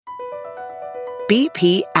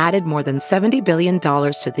BP added more than $70 billion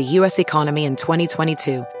to the U.S. economy in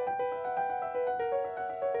 2022.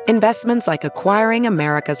 Investments like acquiring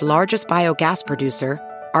America's largest biogas producer,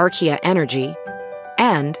 Archaea Energy,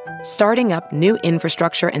 and starting up new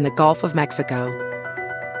infrastructure in the Gulf of Mexico.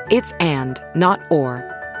 It's and, not or.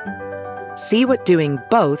 See what doing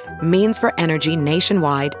both means for energy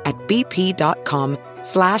nationwide at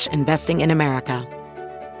bp.com/investing in America.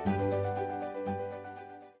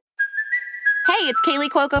 Hey, it's Kaylee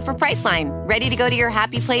Cuoco for Priceline. Ready to go to your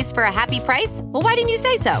happy place for a happy price? Well, why didn't you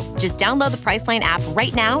say so? Just download the Priceline app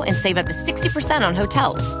right now and save up to 60% on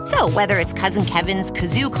hotels. So whether it's Cousin Kevin's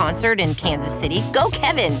Kazoo Concert in Kansas City, go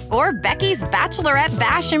Kevin, or Becky's Bachelorette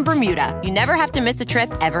Bash in Bermuda, you never have to miss a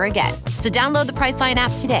trip ever again. So download the Priceline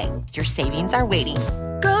app today. Your savings are waiting.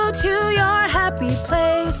 Go to your happy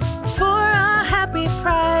place for a happy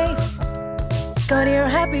price. Go to your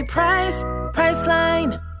happy price,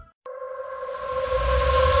 Priceline.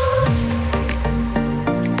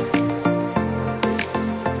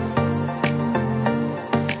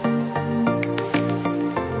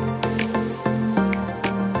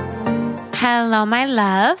 Hello, my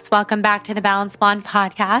loves. Welcome back to the Balanced Blonde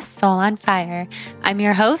podcast, Soul on Fire. I'm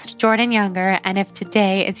your host, Jordan Younger, and if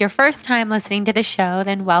today is your first time listening to the show,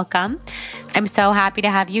 then welcome. I'm so happy to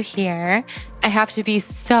have you here. I have to be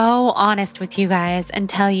so honest with you guys and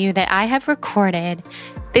tell you that I have recorded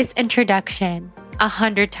this introduction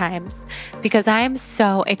 100 times because I am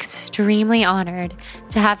so extremely honored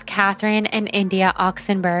to have Catherine and India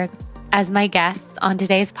Oxenberg as my guests on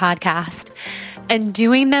today's podcast. And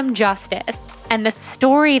doing them justice and the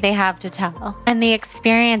story they have to tell and the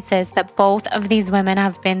experiences that both of these women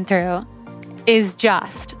have been through is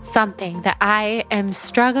just something that I am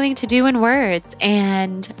struggling to do in words.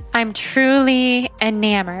 And I'm truly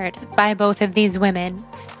enamored by both of these women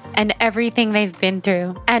and everything they've been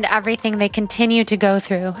through and everything they continue to go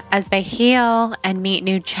through as they heal and meet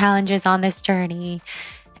new challenges on this journey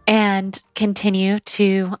and continue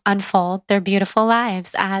to unfold their beautiful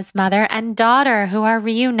lives as mother and daughter who are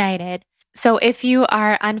reunited. So if you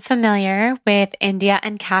are unfamiliar with India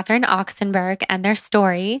and Catherine Oxenberg and their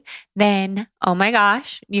story, then, oh my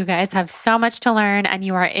gosh, you guys have so much to learn and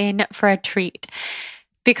you are in for a treat.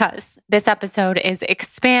 Because this episode is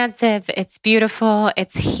expansive, it's beautiful,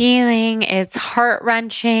 it's healing, it's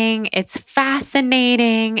heart-wrenching, it's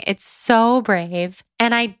fascinating, it's so brave.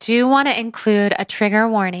 And I do want to include a trigger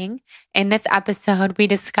warning. In this episode, we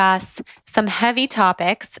discuss some heavy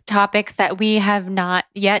topics that we have not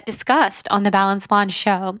yet discussed on the Balanced Blonde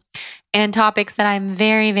show, and topics that I'm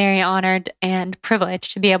very, very honored and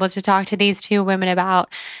privileged to be able to talk to these two women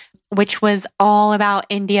about, which was all about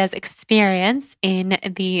India's experience in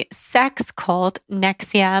the sex cult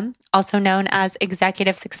NXIVM, also known as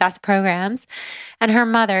Executive Success Programs, and her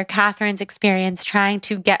mother, Catherine's experience trying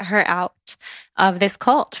to get her out of this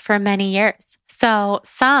cult for many years. So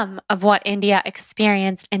some of what India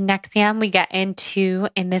experienced in NXIVM we get into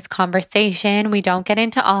in this conversation. We don't get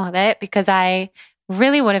into all of it because I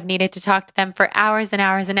really would have needed to talk to them for hours and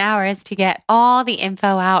hours and hours to get all the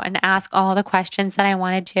info out and ask all the questions that I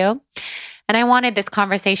wanted to. And I wanted this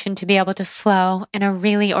conversation to be able to flow in a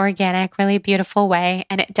really organic, really beautiful way,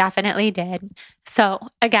 and it definitely did. So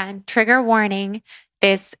again, trigger warning,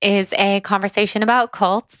 this is a conversation about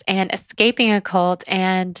cults and escaping a cult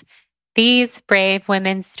and these brave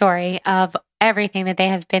women's story of everything that they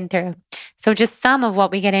have been through. So just some of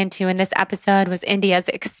what we get into in this episode was India's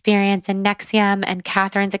experience in NXIVM and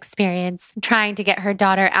Catherine's experience trying to get her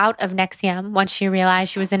daughter out of NXIVM once she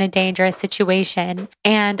realized she was in a dangerous situation.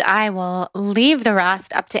 And I will leave the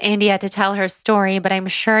rest up to India to tell her story, but I'm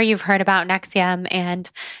sure you've heard about NXIVM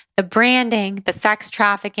and the branding, the sex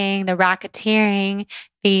trafficking, the racketeering,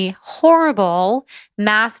 the horrible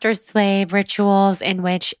master-slave rituals in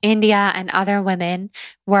which India and other women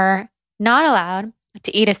were not allowed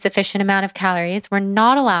to eat a sufficient amount of calories, were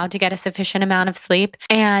not allowed to get a sufficient amount of sleep,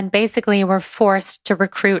 and basically were forced to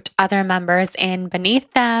recruit other members in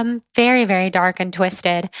beneath them. Very, very dark and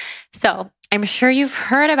twisted. So I'm sure you've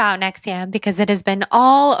heard about NXIVM because it has been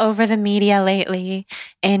all over the media lately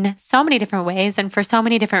in so many different ways and for so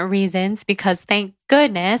many different reasons because thank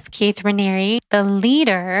goodness Keith Raniere, the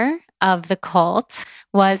leader of the cult,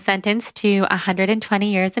 was sentenced to 120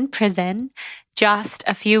 years in prison just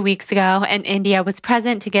a few weeks ago, and India was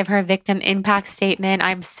present to give her victim impact statement.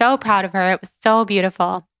 I'm so proud of her. It was so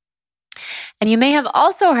beautiful. And you may have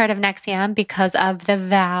also heard of NXIVM because of The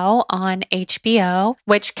Vow on HBO,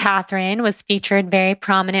 which Catherine was featured very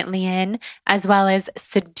prominently in, as well as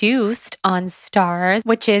Seduced on Stars,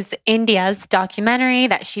 which is India's documentary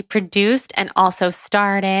that she produced and also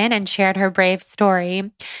starred in and shared her brave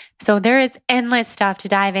story. So there is endless stuff to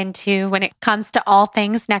dive into when it comes to all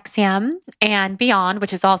things NXIVM and beyond,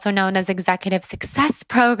 which is also known as executive success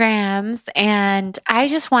programs. And I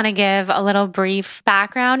just want to give a little brief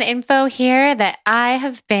background info here that I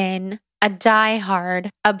have been a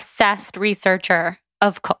diehard, obsessed researcher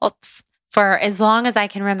of cults for as long as I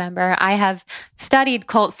can remember. I have studied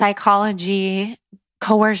cult psychology,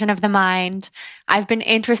 coercion of the mind. I've been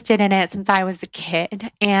interested in it since I was a kid.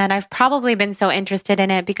 And I've probably been so interested in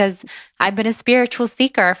it because I've been a spiritual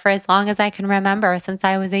seeker for as long as I can remember, since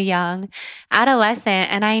I was a young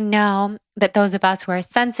adolescent. And I know that those of us who are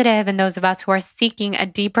sensitive and those of us who are seeking a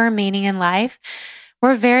deeper meaning in life,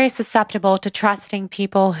 we're very susceptible to trusting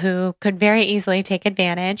people who could very easily take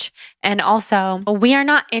advantage. And also, we are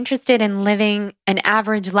not interested in living an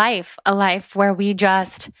average life, a life where we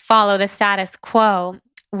just follow the status quo.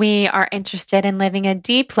 We are interested in living a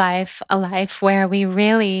deep life, a life where we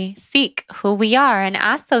really seek who we are and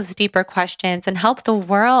ask those deeper questions and help the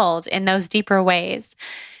world in those deeper ways.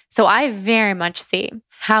 So I very much see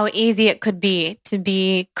how easy it could be to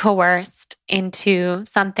be coerced into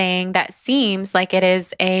something that seems like it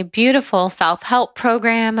is a beautiful self-help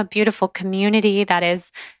program, a beautiful community that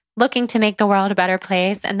is looking to make the world a better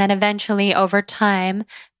place, and then eventually over time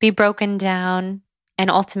be broken down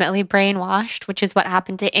and ultimately brainwashed, which is what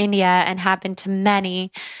happened to India and happened to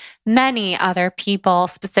many, many other people,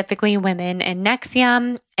 specifically women in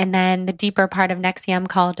NXIVM, and then the deeper part of NXIVM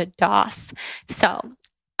called DOS. So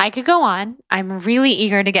I could go on. I'm really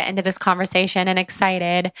eager to get into this conversation and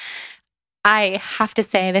excited. I have to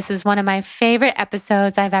say, this is one of my favorite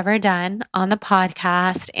episodes I've ever done on the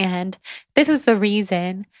podcast. And this is the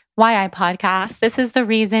reason why I podcast. This is the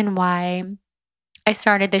reason why I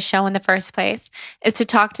started this show in the first place, is to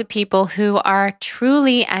talk to people who are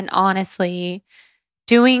truly and honestly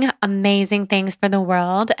doing amazing things for the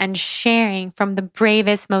world and sharing from the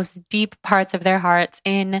bravest, most deep parts of their hearts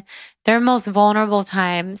in their most vulnerable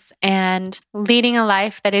times and leading a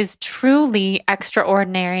life that is truly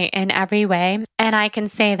extraordinary in every way. And I can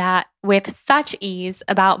say that with such ease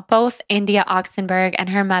about both India Oxenberg and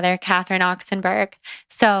her mother, Catherine Oxenberg.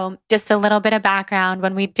 So just a little bit of background.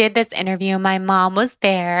 When we did this interview, my mom was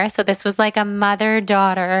there. So this was like a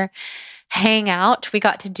mother-daughter hangout. We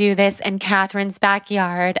got to do this in Catherine's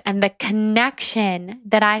backyard, and the connection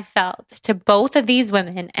that I felt to both of these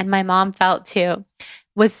women, and my mom felt too,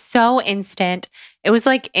 was so instant. It was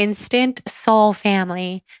like instant soul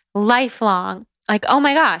family, lifelong. Like, oh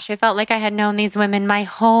my gosh, I felt like I had known these women my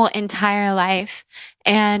whole entire life.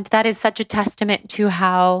 And that is such a testament to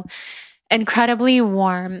how incredibly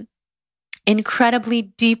warm, incredibly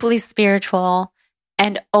deeply spiritual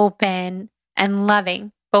and open and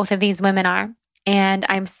loving both of these women are. And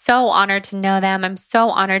I'm so honored to know them. I'm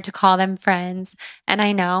so honored to call them friends. And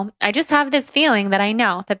I just have this feeling that I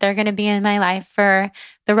know that they're going to be in my life for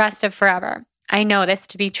the rest of forever. I know this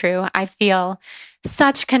to be true. I feel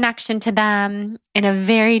such connection to them in a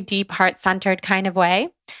very deep, heart-centered kind of way.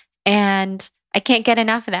 And I can't get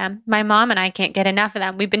enough of them. My mom and I can't get enough of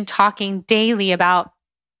them. We've been talking daily about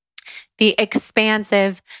the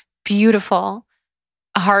expansive, beautiful,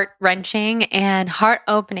 heart-wrenching and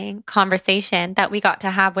heart-opening conversation that we got to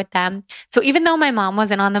have with them. So even though my mom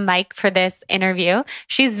wasn't on the mic for this interview,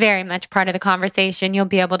 she's very much part of the conversation. You'll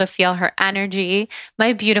be able to feel her energy.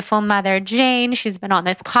 My beautiful mother, Jane, she's been on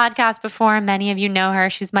this podcast before. Many of you know her.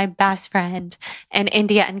 She's my best friend. And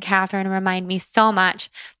India and Catherine remind me so much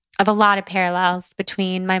of a lot of parallels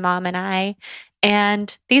between my mom and I.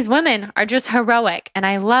 And these women are just heroic, and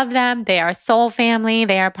I love them. They are soul family.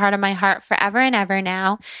 They are part of my heart forever and ever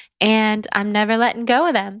now, and I'm never letting go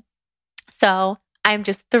of them. So I'm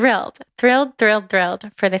just thrilled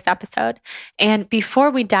for this episode. And before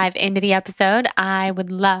we dive into the episode, I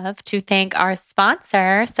would love to thank our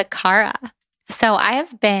sponsor, Sakara. So I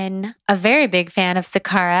have been a very big fan of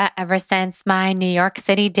Sakara ever since my New York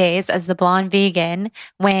City days as the blonde vegan,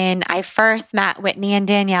 when I first met Whitney and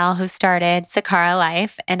Danielle, who started Sakara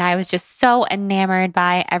Life. And I was just so enamored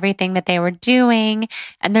by everything that they were doing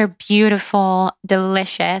and their beautiful,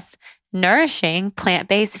 delicious, nourishing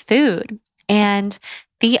plant-based food. And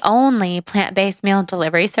the only plant-based meal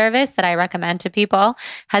delivery service that I recommend to people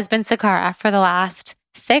has been Sakara for the last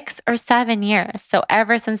 6 or 7 years. So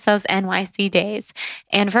ever since those NYC days.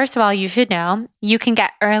 And first of all, you should know you can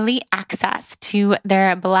get early access to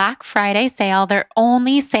their Black Friday sale, their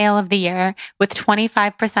only sale of the year, with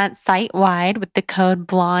 25% site-wide with the code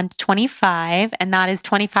BLONDE25. And that is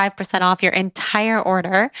 25% off your entire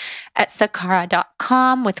order at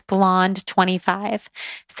sakara.com with BLONDE25.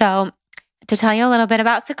 So To tell you a little bit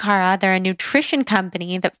about Sakara, they're a nutrition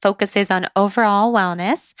company that focuses on overall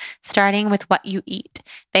wellness, starting with what you eat.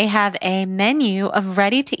 They have a menu of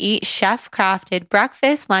ready-to-eat, chef-crafted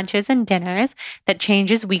breakfast, lunches, and dinners that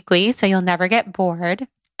changes weekly, so you'll never get bored.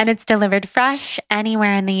 And it's delivered fresh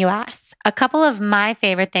anywhere in the U.S. A couple of my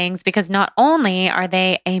favorite things, because not only are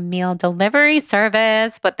they a meal delivery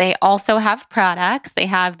service, but they also have products. They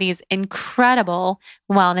have these incredible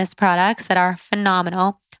wellness products that are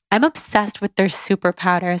phenomenal. I'm obsessed with their super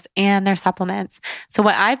powders and their supplements. So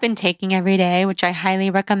what I've been taking every day, which I highly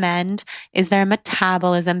recommend, is their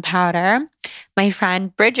metabolism powder. My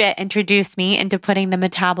friend Bridget introduced me into putting the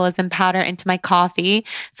metabolism powder into my coffee.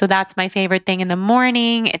 So that's my favorite thing in the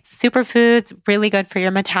morning. It's superfoods, really good for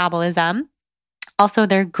your metabolism. Also,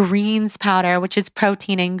 their greens powder, which is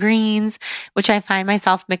protein in greens, which I find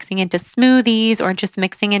myself mixing into smoothies or just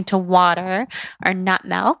mixing into water or nut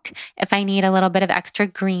milk if I need a little bit of extra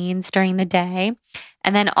greens during the day.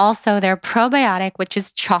 And then also their probiotic, which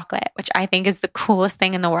is chocolate, which I think is the coolest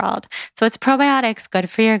thing in the world. So it's probiotics, good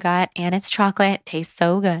for your gut, and it's chocolate, tastes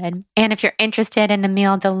so good. And if you're interested in the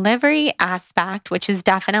meal delivery aspect, which is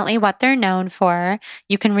definitely what they're known for,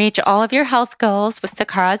 you can reach all of your health goals with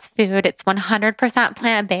Sakara's food. It's 100%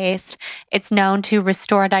 plant-based. It's known to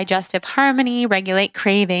restore digestive harmony, regulate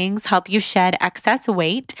cravings, help you shed excess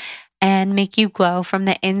weight, and make you glow from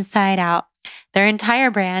the inside out. Their entire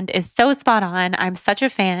brand is so spot on. I'm such a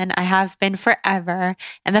fan. I have been forever.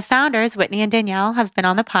 And the founders, Whitney and Danielle, have been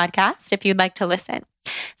on the podcast if you'd like to listen.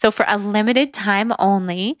 So for a limited time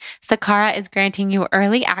only, Sakara is granting you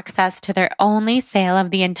early access to their only sale of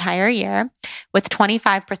the entire year with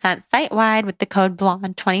 25% site-wide with the code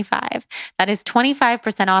BLONDE25. That is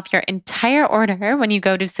 25% off your entire order when you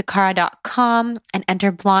go to sakara.com and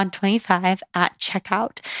enter BLONDE25 at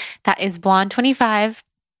checkout. That is BLONDE25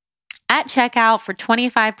 at checkout for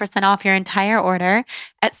 25% off your entire order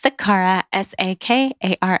at Sakara,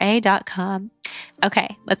 SAKARA.com.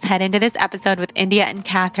 Okay, let's head into this episode with India and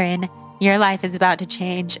Catherine. Your life is about to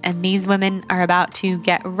change, and these women are about to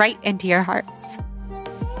get right into your hearts.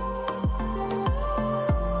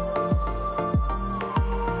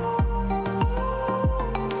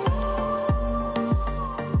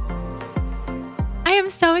 I am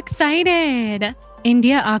so excited.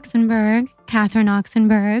 India Oxenberg, Catherine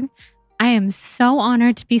Oxenberg. I am so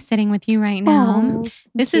honored to be sitting with you right now.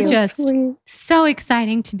 This is just so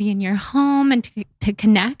exciting to be in your home and to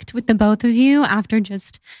connect with the both of you after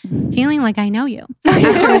just feeling like I know you.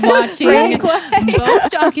 After watching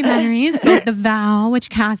both documentaries, both The Vow,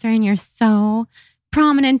 which Catherine, you're so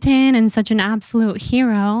prominent in and such an absolute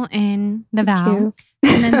hero in The Vow.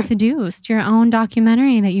 And then Seduced, your own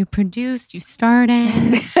documentary that you produced, you starred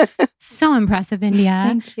in. So impressive, India.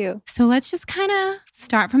 Thank you. So let's just kind of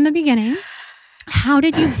start from the beginning. How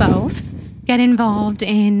did you both get involved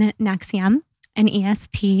in NXIVM and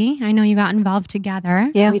ESP? I know you got involved together.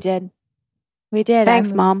 Yeah, we did. We did.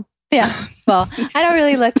 Thanks, Mom. Yeah. Well, I don't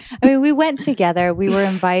really look. I mean, we went together. We were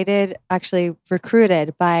invited, actually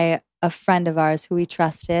recruited by a friend of ours who we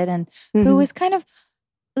trusted and who was kind of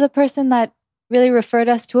the person that really referred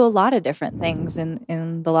us to a lot of different things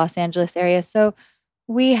in the Los Angeles area. So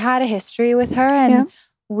we had a history with her and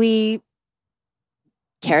we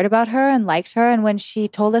cared about her and liked her. And when she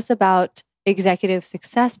told us about executive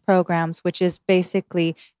success programs, which is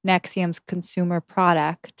basically NXIVM's consumer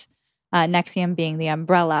product, NXIVM being the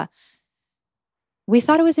umbrella, we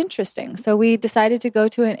thought it was interesting. So we decided to go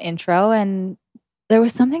to an intro, and there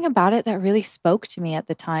was something about it that really spoke to me at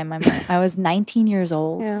the time. I was 19 years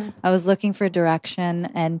old. Yeah. I was looking for direction,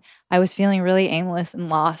 and I was feeling really aimless and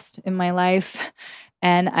lost in my life.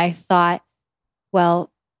 And I thought,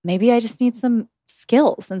 well, maybe I just need some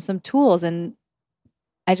skills and some tools. And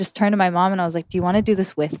I just turned to my mom and I was like, do you want to do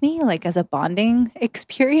this with me? Like as a bonding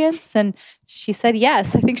experience? And she said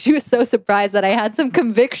yes. I think she was so surprised that I had some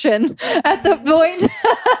conviction at the point.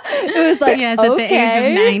 It was like, yes, okay. At the age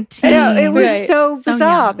of 19. I know, it was so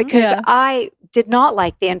bizarre young. because I did not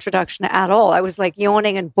like the introduction at all. I was like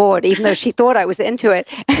yawning and bored, even though she thought I was into it.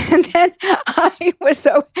 And then I was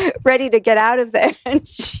so ready to get out of there. And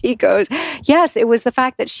she goes, yes, it was the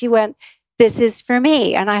fact that she went, this is for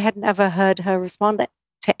me. And I had never heard her respond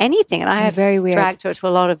to anything. And I had very weird. Dragged her to a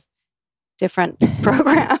lot of different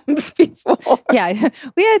programs before. Yeah,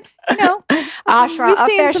 we had, ashram, we've up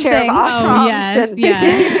seen their some share things. of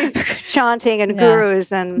ashrams and chanting and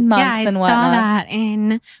gurus and monks and whatnot. I saw that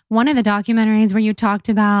in one of the documentaries where you talked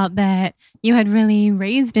about that you had really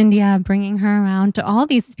raised India, bringing her around to all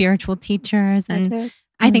these spiritual teachers. And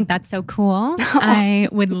I think that's so cool. I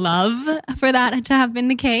would love for that to have been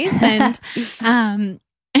the case. And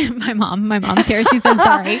mom's here. She says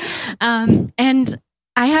sorry. And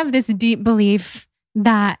I have this deep belief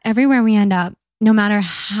that everywhere we end up, no matter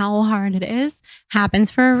how hard it is, happens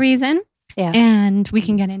for a reason. Yeah. And we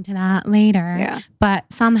can get into that later. Yeah. But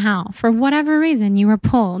somehow, for whatever reason, you were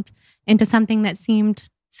pulled into something that seemed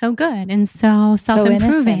so good and so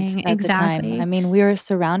self-improving. So innocent at the time. I mean, we were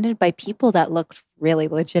surrounded by people that looked really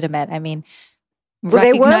legitimate. I mean,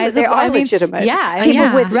 they are legitimate. Yeah.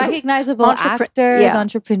 People with recognizable actors,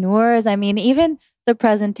 entrepreneurs. I mean, even the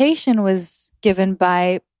presentation was given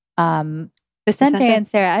by Vicente and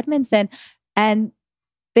Sarah Edmondson, and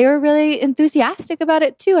they were really enthusiastic about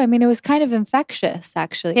it too. I mean, it was kind of infectious,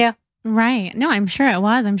 actually. Yeah. Right. No, I'm sure it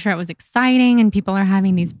was. I'm sure it was exciting and people are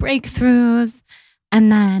having these breakthroughs. And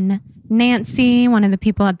then Nancy, one of the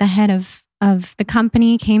people at the head of the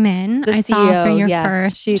company, came in. The I CEO, saw for your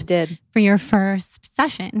first. She did. For your first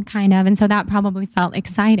session, kind of. And so that probably felt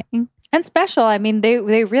exciting. And special. I mean, they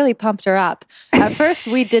really pumped her up. At first,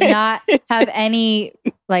 we did not have any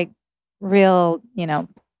real,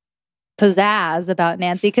 pizzazz about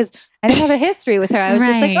Nancy because I didn't have a history with her. I was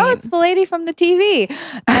just like, oh, it's the lady from the TV.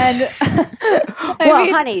 And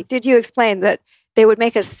honey, did you explain that they would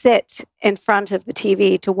make us sit in front of the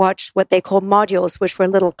TV to watch what they call modules, which were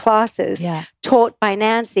little classes taught by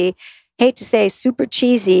Nancy? Hate to say, super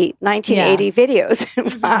cheesy 1980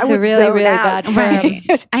 videos. I would really bad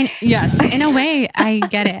form. Yes, in a way, I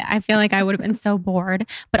get it. I feel like I would have been so bored,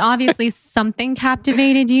 but obviously something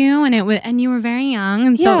captivated you, and you were very young,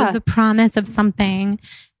 and so it was the promise of something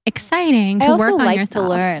exciting to work on yourself. To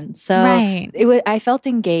learn, so I felt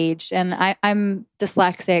engaged, and I'm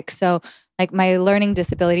dyslexic, so my learning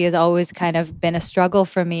disability has always kind of been a struggle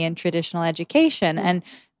for me in traditional education, and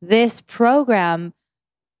this program.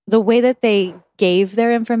 The way that they gave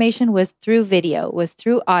their information was through video, was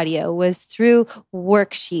through audio, was through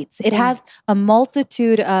worksheets. It had a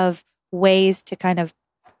multitude of ways to kind of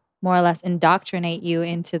more or less indoctrinate you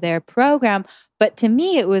into their program. But to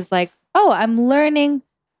me, it was like, oh, I'm learning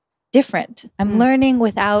different. I'm learning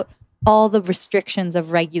without all the restrictions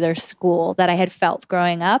of regular school that I had felt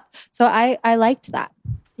growing up. So I liked that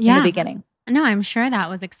in the beginning. No, I'm sure that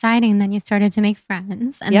was exciting. Then you started to make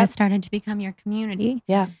friends and that started to become your community.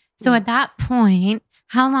 Yeah. So at that point,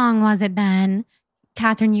 how long was it then?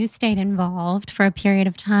 Catherine, you stayed involved for a period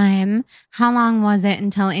of time. How long was it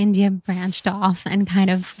until India branched off and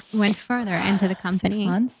kind of went further into the company? 6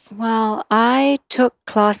 months. Well, I took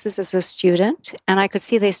classes as a student, and I could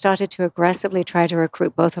see they started to aggressively try to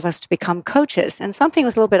recruit both of us to become coaches. And something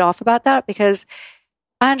was a little bit off about that because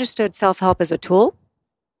I understood self-help as a tool,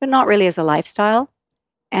 but not really as a lifestyle.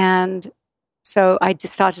 And so I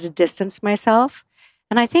just started to distance myself.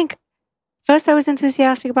 And I think first I was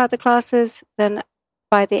enthusiastic about the classes. Then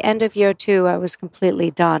by the end of year 2, I was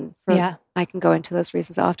completely done. I can go into those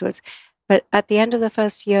reasons afterwards. But at the end of the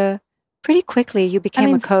first year, pretty quickly you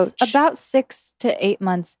became a coach. About 6 to 8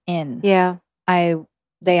 months in, they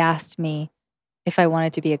asked me if I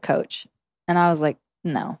wanted to be a coach. And I was like,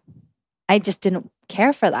 no. I just didn't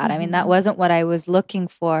care for that. I mean, that wasn't what I was looking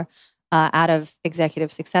for. Out of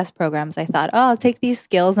executive success programs, I thought, I'll take these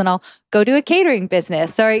skills and I'll go do a catering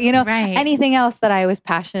business or, anything else that I was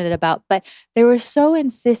passionate about. But they were so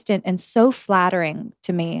insistent and so flattering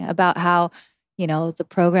to me about how, the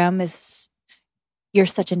program is, you're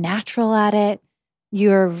such a natural at it.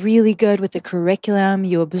 You're really good with the curriculum.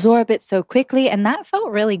 You absorb it so quickly. And that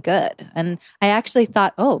felt really good. And I actually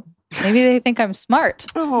thought, maybe they think I'm smart.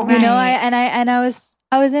 I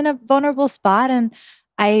was in a vulnerable spot and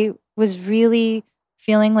I was really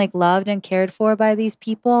feeling loved and cared for by these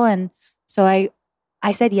people. And so I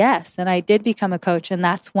said yes. And I did become a coach. And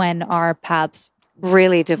that's when our paths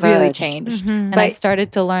really diverged. Really changed. And I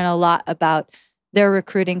started to learn a lot about their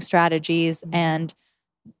recruiting strategies and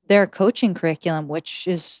their coaching curriculum, which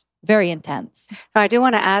is very intense. I do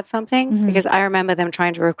want to add something because I remember them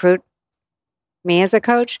trying to recruit me as a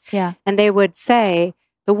coach. Yeah. And they would say,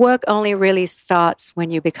 the work only really starts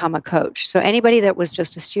when you become a coach. So anybody that was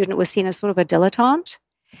just a student was seen as sort of a dilettante.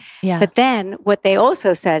 Yeah. But then what they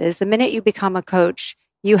also said is the minute you become a coach,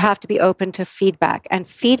 you have to be open to feedback. And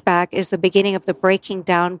feedback is the beginning of the breaking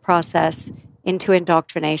down process into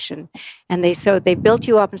indoctrination. And they built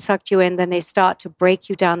you up and sucked you in. Then they start to break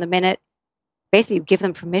you down the minute. Basically, you give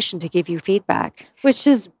them permission to give you feedback. Which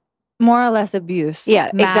is more or less abuse.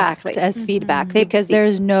 Yeah, exactly. As feedback because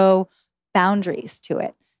there's no boundaries to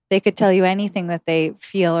it. They could tell you anything that they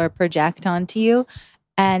feel or project onto you.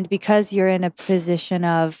 And because you're in a position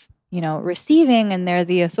of, receiving and they're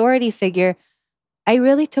the authority figure, I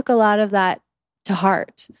really took a lot of that to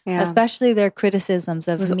heart, especially their criticisms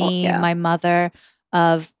of me, my mother,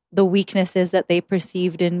 of the weaknesses that they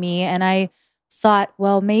perceived in me. And I thought,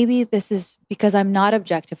 well, maybe this is because I'm not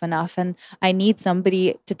objective enough and I need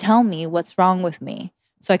somebody to tell me what's wrong with me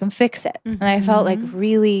so I can fix it. And I felt like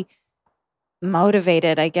really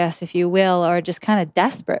motivated, I guess, if you will, or just kind of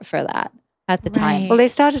desperate for that at the time. Well, they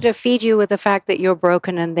started to feed you with the fact that you're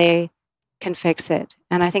broken and they can fix it.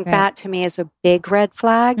 And I think that to me is a big red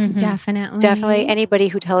flag. Definitely anybody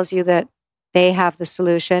who tells you that they have the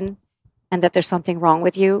solution and that there's something wrong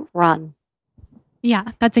with you, run.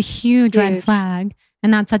 Yeah, that's a huge red flag.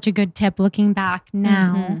 And that's such a good tip looking back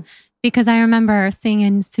now. Because I remember seeing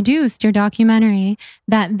in Seduced, your documentary,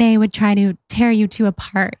 that they would try to tear you two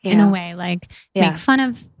apart in a way, like make fun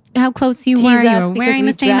of how close you were. You were wearing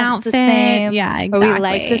the same outfit. Yeah, exactly. Or we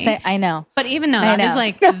like the same. I know. But even though that is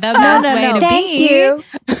like the best way to be. You.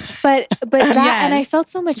 But that, and I felt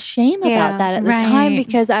so much shame about that at the time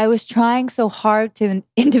because I was trying so hard to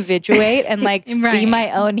individuate and like be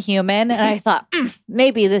my own human. And I thought,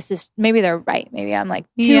 maybe they're right. Maybe I'm like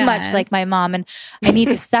too much like my mom and I need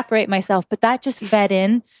to separate myself. But that just fed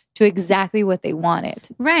in to exactly what they wanted.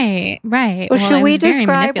 Right. Well, should we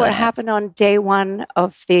describe what happened on day one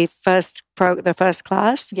of the first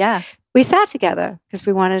class? Yeah. We sat together because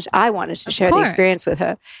I wanted to share the experience with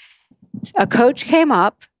her. A coach came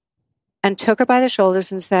up and took her by the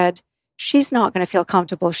shoulders and said, she's not going to feel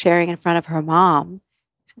comfortable sharing in front of her mom.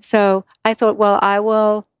 So I thought, well, I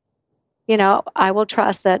will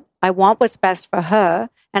trust that I want what's best for her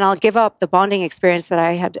and I'll give up the bonding experience that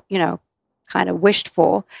I had, kind of wished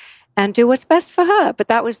for and do what's best for her. But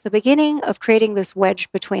that was the beginning of creating this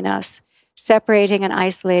wedge between us, separating and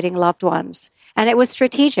isolating loved ones. And it was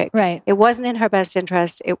strategic. Right. It wasn't in her best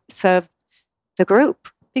interest. It served the group.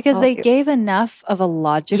 Because they gave enough of a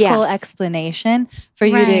logical explanation for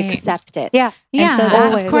you to accept it. Yeah. And so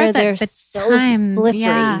that's of course, they're at the so time, slippery,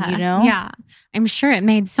 you know? Yeah. I'm sure it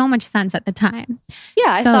made so much sense at the time.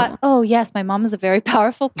 Yeah, I thought, oh yes, my mom is a very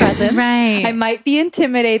powerful presence. I might be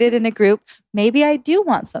intimidated in a group. Maybe I do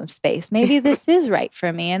want some space. Maybe this is right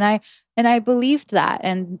for me. And I believed that.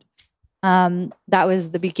 And that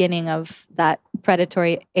was the beginning of that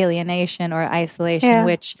predatory alienation or isolation,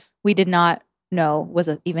 which we did not know was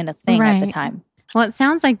even a thing at the time. Well, it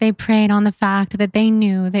sounds like they preyed on the fact that they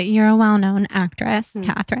knew that you're a well-known actress,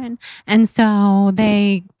 Catherine. And so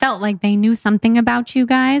they felt like they knew something about you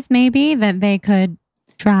guys, maybe, that they could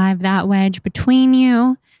drive that wedge between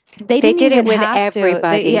you. They did it with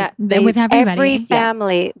everybody. With everybody. Every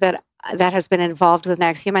family that has been involved with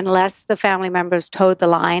NXIVM, unless the family members towed the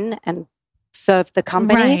line and served the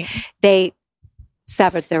company, they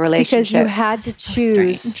severed their relationship. Because you had to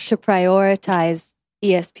choose to prioritize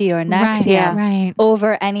ESP or NXIVM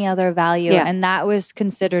over any other value. Yeah. And that was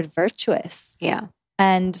considered virtuous. Yeah.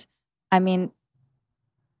 And I mean,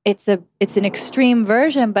 it's an extreme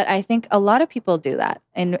version, but I think a lot of people do that.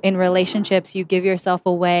 In relationships, you give yourself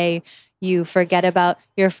away, you forget about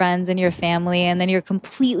your friends and your family, and then you're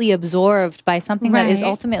completely absorbed by something that is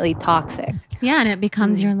ultimately toxic. Yeah, and it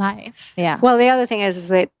becomes your life. Yeah. Well, the other thing is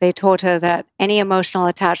that they taught her that any emotional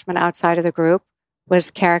attachment outside of the group was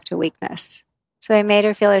character weakness. So they made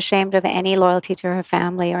her feel ashamed of any loyalty to her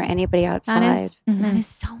family or anybody outside. That is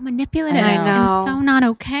so manipulative. And so not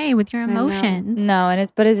okay with your emotions. No,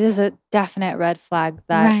 but it is a definite red flag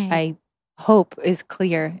that I hope is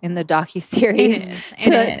clear in the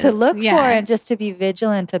docuseries to look for and just to be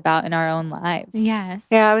vigilant about in our own lives. Yes.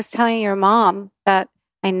 Yeah, I was telling your mom that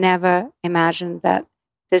I never imagined that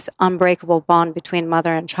this unbreakable bond between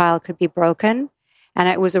mother and child could be broken. And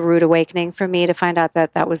it was a rude awakening for me to find out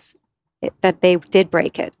that they did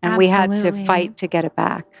break it, and we had to fight to get it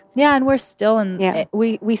back. Yeah, and we're still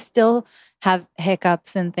we still have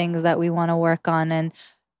hiccups and things that we want to work on, and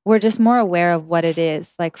we're just more aware of what it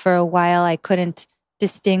is. Like for a while, I couldn't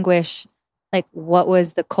distinguish like what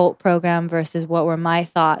was the cult program versus what were my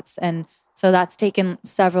thoughts, and so that's taken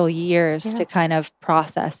several years to kind of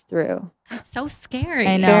process through. It's so scary.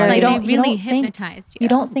 I know. Like they really hypnotized you. You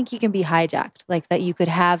don't think you can be hijacked, like that you could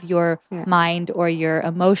have your mind or your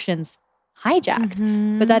emotions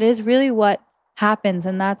hijacked. But that is really what happens.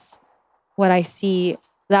 And that's what I see.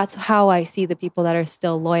 That's how I see the people that are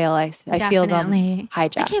still loyal. I feel them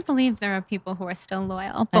hijacked. I can't believe there are people who are still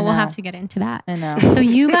loyal, but we'll have to get into that. I know. So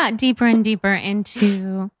you got deeper and deeper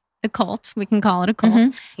into the cult. We can call it a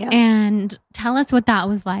cult. And tell us what that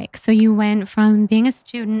was like. So you went from being a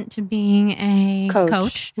student to being a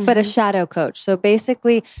coach. But a shadow coach. So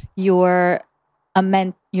basically you're a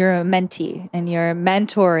mentee and you're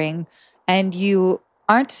mentoring, and you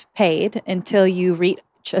aren't paid until you reach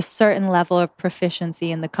a certain level of proficiency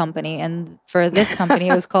in the company. And for this company,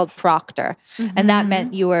 it was called Proctor. And that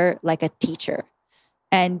meant you were like a teacher.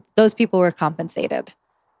 And those people were compensated.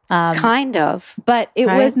 Kind of. But it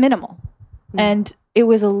right? was minimal. And it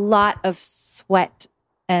was a lot of sweat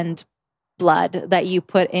and blood that you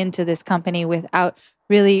put into this company without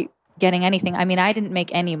really getting anything. I mean, I didn't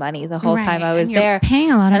make any money the whole time I was there.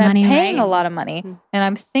 Paying a lot of money. I'm paying a lot of money. And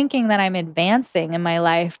I'm thinking that I'm advancing in my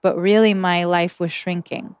life, but really my life was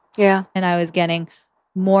shrinking. Yeah. And I was getting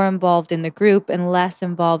more involved in the group and less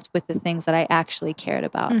involved with the things that I actually cared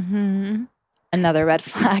about. Another red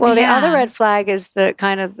flag. Well, the other red flag is the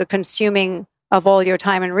kind of the consuming of all your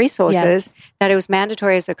time and resources, that it was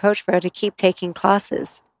mandatory as a coach for her to keep taking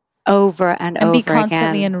classes over and over again. And be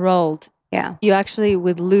constantly enrolled. Yeah. You actually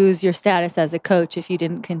would lose your status as a coach if you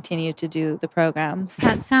didn't continue to do the programs.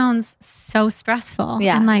 That sounds so stressful.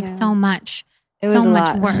 Yeah. And like so much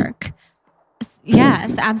lot. work.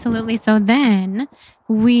 Yes, absolutely. So then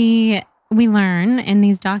we learn in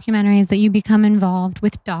these documentaries that you become involved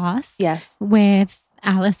with DOS. Yes. With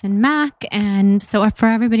Allison Mack. And so for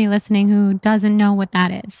everybody listening who doesn't know what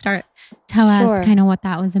that is, tell us kind of what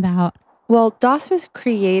that was about. Well, DOS was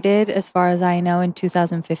created, as far as I know, in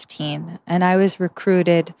 2015. And I was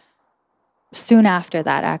recruited soon after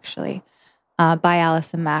that, actually, by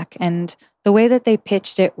Allison Mack. And the way that they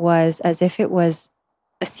pitched it was as if it was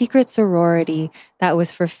a secret sorority that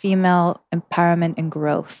was for female empowerment and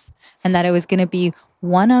growth. And that it was going to be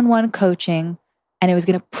one-on-one coaching. And it was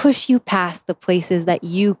going to push you past the places that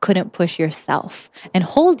you couldn't push yourself and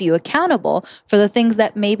hold you accountable for the things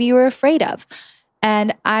that maybe you were afraid of.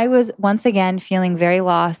 And I was once again feeling very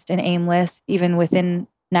lost and aimless, even within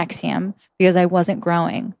NXIVM, because I wasn't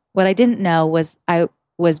growing. What I didn't know was I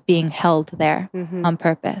was being held there on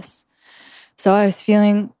purpose. So I was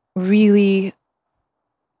feeling really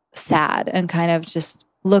sad and kind of just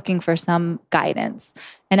looking for some guidance.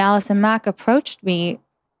 And Allison Mack approached me.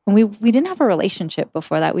 And we didn't have a relationship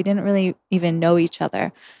before that. We didn't really even know each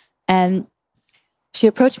other. And she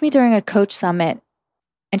approached me during a coach summit,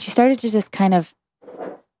 and she started to just kind of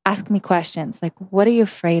ask me questions like, what are you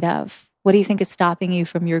afraid of? What do you think is stopping you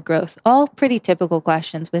from your growth? All pretty typical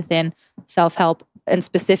questions within self-help and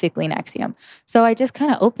specifically NXIVM. So I just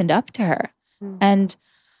kind of opened up to her. And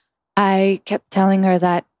I kept telling her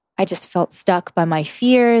that I just felt stuck by my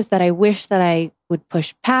fears, that I wish that I would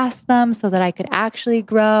push past them so that I could actually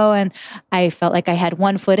grow. And I felt like I had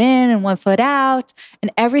one foot in and one foot out.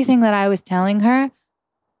 And everything that I was telling her,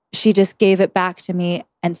 she just gave it back to me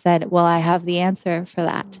and said, well, I have the answer for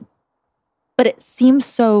that. But it seemed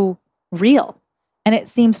so real. And it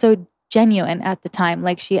seemed so genuine at the time.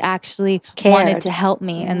 Like she actually wanted to help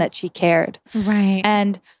me and that she cared. Right.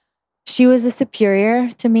 And she was a superior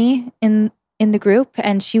to me in the group,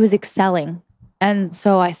 and she was excelling. And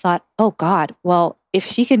so I thought, oh God, well, if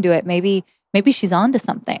she can do it, maybe she's on to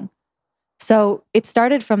something. So it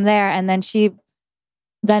started from there. And then she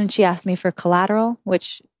asked me for collateral,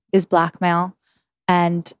 which is blackmail,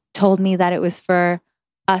 and told me that it was for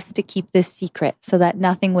us to keep this secret so that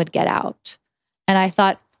nothing would get out. And I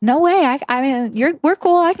thought, no way. I mean, we're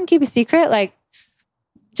cool. I can keep a secret. Like,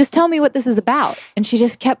 just tell me what this is about. And she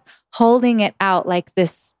just kept holding it out like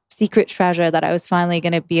this secret treasure that I was finally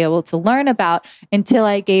going to be able to learn about, until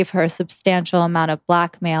I gave her a substantial amount of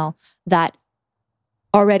blackmail that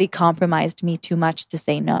already compromised me too much to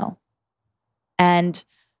say no. And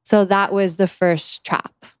so that was the first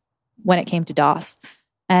trap when it came to DOS.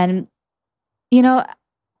 And, you know,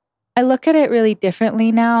 I look at it really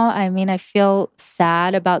differently now. I mean, I feel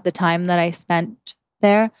sad about the time that I spent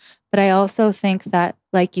there, but I also think that,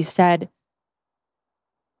 like you said,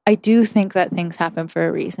 I do think that things happen for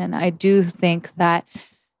a reason. I do think that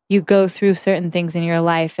you go through certain things in your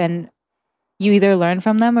life and you either learn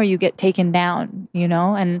from them or you get taken down, you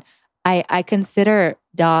know? And I consider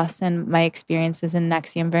DOS and my experiences in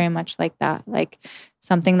NXIVM very much like that, like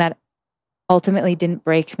something that ultimately didn't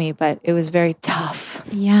break me, but it was very tough.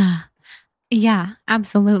 Yeah. Yeah,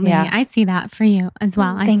 absolutely. Yeah. I see that for you as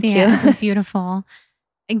well. Thank I see you. it as a beautiful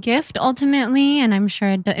gift ultimately. And I'm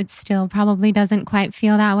sure it still probably doesn't quite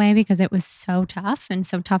feel that way because it was so tough and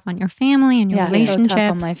so tough on your family and your relationships. So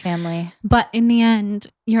tough on my family. But in the end,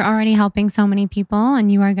 you're already helping so many people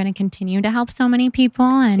and you are going to continue to help so many people.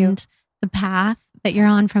 And the path that you're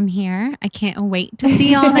on from here, I can't wait to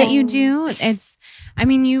see all that you do.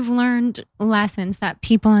 You've learned lessons that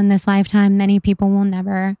people in this lifetime, many people will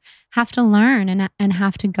never have to learn and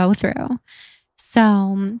have to go through.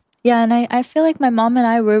 So yeah, and I feel like my mom and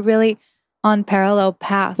I were really on parallel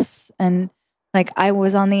paths, and like I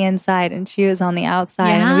was on the inside and she was on the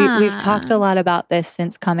outside. Yeah. And we've talked a lot about this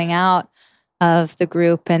since coming out of the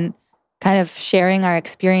group. And kind of sharing our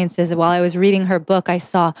experiences. While I was reading her book, I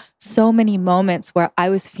saw so many moments where I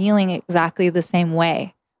was feeling exactly the same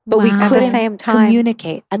way. But we couldn't at the same time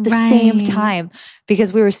communicate at the same time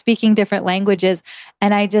because we were speaking different languages.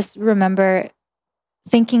 And I just remember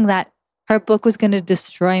thinking that her book was going to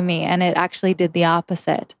destroy me, and it actually did the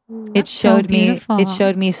opposite. It showed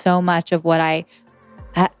me so much of what I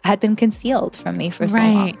had been concealed from me for so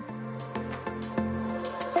long.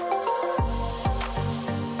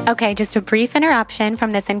 Okay, just a brief interruption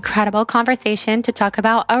from this incredible conversation to talk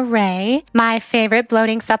about Array, my favorite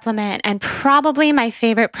bloating supplement and probably my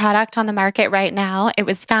favorite product on the market right now. It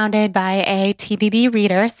was founded by a TBB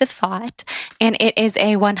reader, Sifat, and it is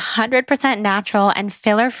a 100% natural and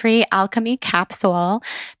filler-free alchemy capsule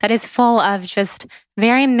that is full of just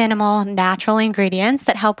very minimal natural ingredients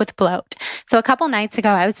that help with bloat. So a couple nights ago,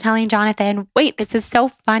 I was telling Jonathan, wait, this is so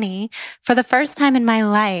funny. For the first time in my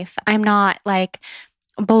life, I'm not like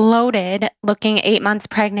bloated looking 8 months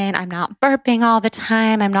pregnant. I'm not burping all the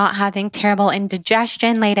time. I'm not having terrible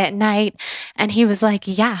indigestion late at night. And he was like,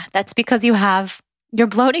 yeah, that's because you have your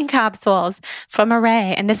bloating capsules from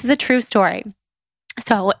Array. And this is a true story.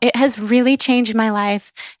 So it has really changed my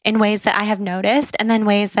life in ways that I have noticed, and then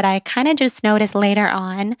ways that I kind of just notice later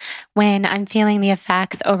on when I'm feeling the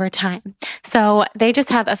effects over time. So they just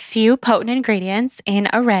have a few potent ingredients in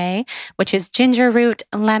Array, which is ginger root,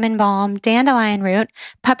 lemon balm, dandelion root,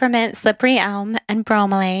 peppermint, slippery elm, and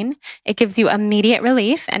bromelain. It gives you immediate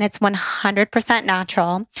relief, and it's 100%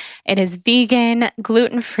 natural. It is vegan,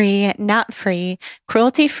 gluten-free, nut-free,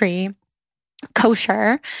 cruelty-free,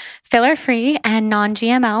 kosher, filler-free, and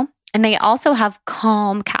non-GMO. And they also have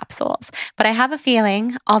calm capsules. But I have a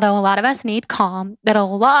feeling, although a lot of us need calm, that a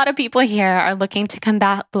lot of people here are looking to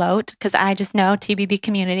combat bloat, because I just know TBB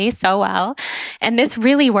community so well. And this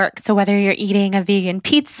really works. So whether you're eating a vegan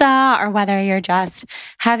pizza or whether you're just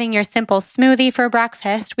having your simple smoothie for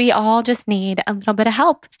breakfast, we all just need a little bit of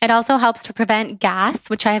help. It also helps to prevent gas,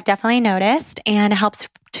 which I have definitely noticed, and it helps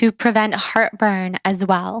to prevent heartburn as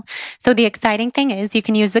well. So the exciting thing is you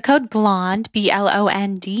can use the code BLONDE,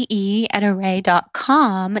 BLONDE, at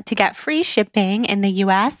array.com to get free shipping in the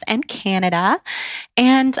US and Canada.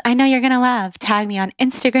 And I know you're going to love. Tag me on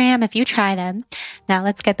Instagram if you try them. Now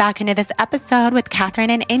let's get back into this episode with Catherine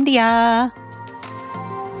in India.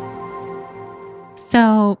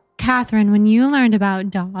 So Catherine, when you learned about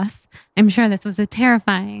DOS, I'm sure this was a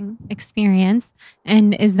terrifying experience.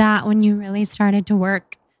 And is that when you really started to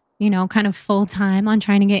work, kind of full time on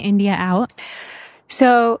trying to get India out?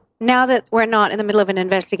 So now that we're not in the middle of an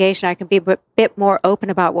investigation, I can be a bit more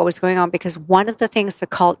open about what was going on, because one of the things the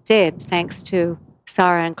cult did, thanks to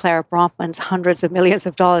Sarah and Clara Bronfman's hundreds of millions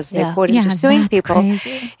of dollars they poured into suing people,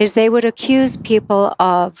 crazy. Is they would accuse people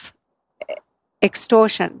of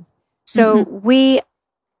extortion. So we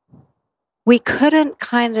couldn't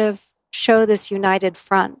kind of show this united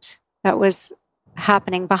front that was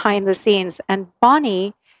happening behind the scenes. And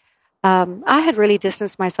Bonnie, I had really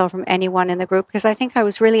distanced myself from anyone in the group because I think I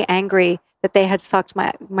was really angry that they had sucked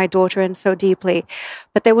my daughter in so deeply.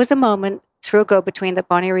 But there was a moment through a go-between that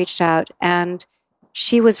Bonnie reached out, and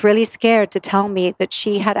she was really scared to tell me that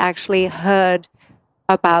she had actually heard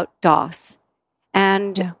about DOS.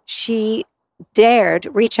 And she dared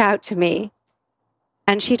reach out to me,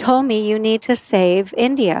 and she told me, you need to save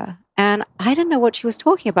India. And I didn't know what she was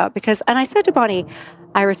talking about and I said to Bonnie,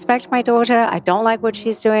 I respect my daughter. I don't like what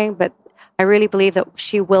she's doing, but I really believe that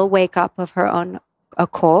she will wake up of her own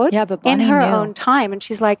accord in her own time. And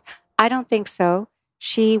she's like, I don't think so.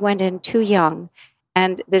 She went in too young,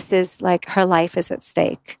 and this is like her life is at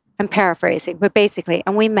stake. I'm paraphrasing, but basically,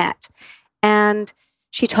 and we met. And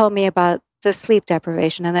she told me about the sleep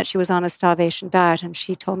deprivation and that she was on a starvation diet. And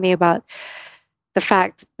she told me about the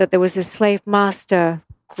fact that there was a slave master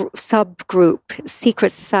subgroup, secret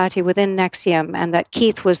society within NXIVM, and that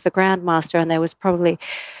Keith was the Grand Master, and there was probably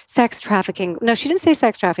sex trafficking. No, she didn't say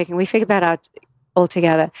sex trafficking. We figured that out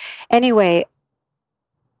altogether. Anyway,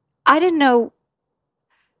 I didn't know.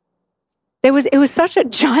 It was such a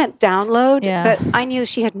giant download that I knew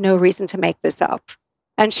she had no reason to make this up.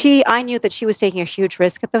 And I knew that she was taking a huge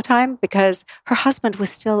risk at the time because her husband was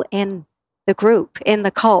still in the group, in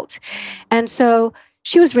the cult. And so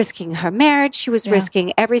she was risking her marriage. She was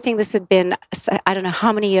risking everything. This had been, I don't know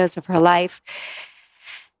how many years of her life.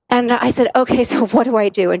 And I said, okay, so what do I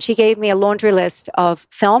do? And she gave me a laundry list of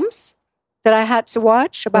films that I had to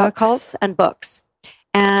watch about cults and books.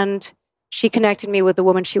 And she connected me with the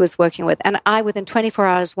woman she was working with. And I, within 24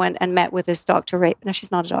 hours, went and met with this doctor. No,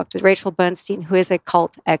 she's not a doctor. Rachel Bernstein, who is a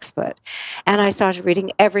cult expert. And I started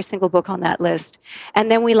reading every single book on that list. And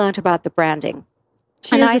then we learned about the branding.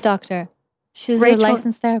 She is a doctor. She's Rachel- a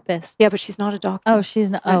licensed therapist. Yeah, but she's not a doctor. Oh, she's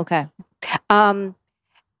not. Oh, okay. And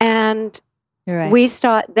You're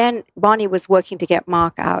right. then Bonnie was working to get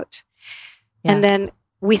Mark out. Yeah. And then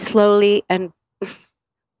we slowly, and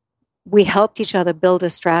we helped each other build a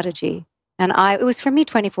strategy. And it was for me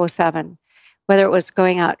 24/7, whether it was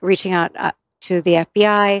going out, reaching out to the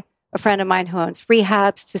FBI, a friend of mine who owns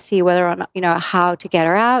rehabs, to see whether or not, how to get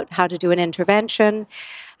her out, how to do an intervention.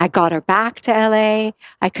 I got her back to LA.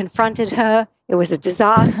 I confronted her. It was a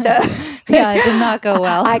disaster. Yeah, it did not go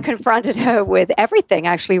well. I confronted her with everything,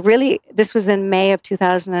 actually. Really, this was in May of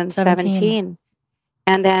 2017.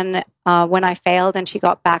 And then when I failed and she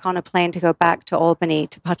got back on a plane to go back to Albany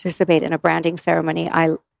to participate in a branding ceremony,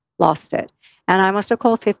 I lost it. And I must have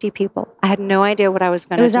called 50 people. I had no idea what I was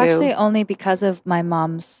going to do. It was actually only because of my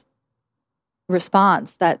mom's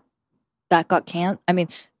response that got canceled. I mean,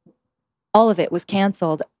 all of it was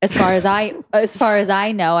canceled as far as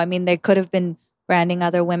I know. I mean, they could have been branding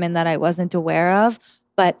other women that I wasn't aware of,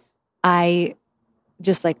 but I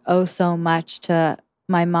just owe so much to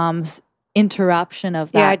my mom's interruption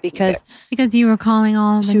of that because you were calling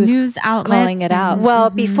all the news outlets, calling it out. Well,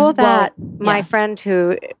 before that, my friend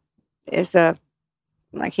who is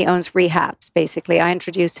he owns rehabs, basically. I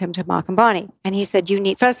introduced him to Mark and Bonnie. And he said,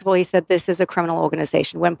 first of all, he said, this is a criminal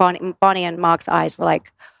organization. When Bonnie and Mark's eyes were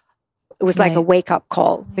it was like a wake-up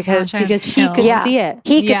call. Because he could see it.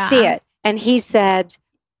 He could see it. And he said,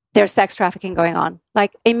 there's sex trafficking going on.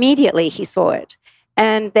 Immediately he saw it.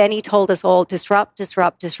 And then he told us all, disrupt.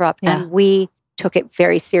 Yeah. And we took it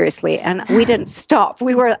very seriously. And we didn't stop.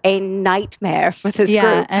 We were a nightmare for this group.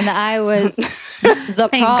 Yeah, and I was the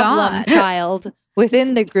problem child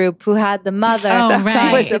within the group who had the mother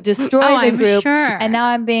trying to destroy the group. Sure. And now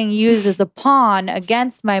I'm being used as a pawn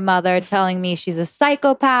against my mother, telling me she's a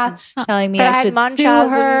psychopath, telling me I should sue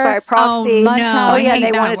her. By proxy.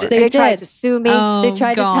 They tried to sue me. They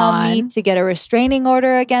tried to tell me to get a restraining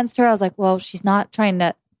order against her. I was like, well, she's not trying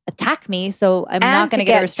to attack me, so I'm not going to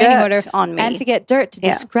get a restraining order on me. And to get dirt to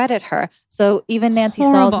discredit her. So even Nancy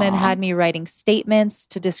Salzman had me writing statements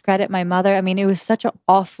to discredit my mother. I mean, it was such an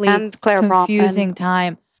awfully confusing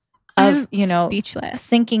time of, speechless,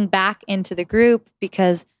 sinking back into the group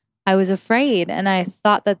because I was afraid and I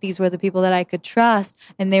thought that these were the people that I could trust,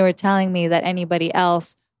 and they were telling me that anybody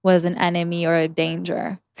else was an enemy or a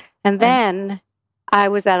danger. And then I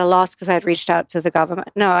was at a loss because I'd reached out to the government.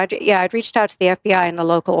 I'd reached out to the FBI and the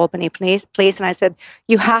local Albany police, and I said,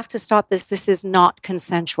 you have to stop this. This is not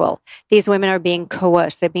consensual. These women are being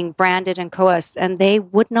coerced. They're being branded and coerced, and they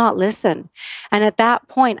would not listen. And at that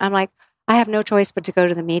point, I'm like, I have no choice but to go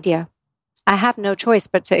to the media. I have no choice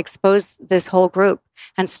but to expose this whole group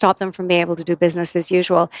and stop them from being able to do business as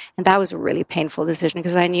usual. And that was a really painful decision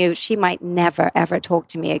because I knew she might never, ever talk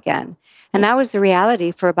to me again. And that was the reality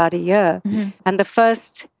for about a year. Mm-hmm. And the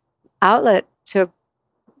first outlet to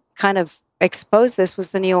kind of expose this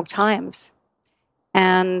was the New York Times.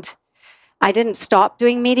 And I didn't stop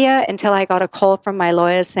doing media until I got a call from my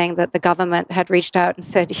lawyers saying that the government had reached out and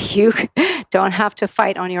said, you don't have to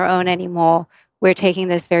fight on your own anymore. We're taking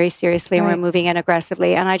this very seriously and we're moving in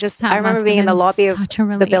aggressively. And I remember being in the lobby of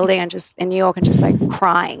the building and just in New York and just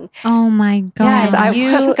crying. Oh my God. Yeah, I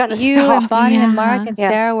wasn't going to stop. You and Bonnie and Mark and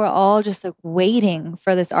Sarah were all just waiting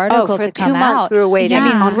for this article to come out. For 2 months we were waiting. Yeah.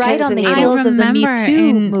 I mean, right on the heels of the Me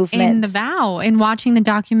Too movement. In the vow, in watching the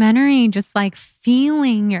documentary, just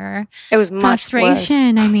feeling your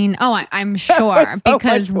frustration. I mean, I'm sure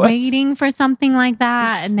because waiting for something like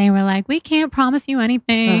that, and they were like, we can't promise you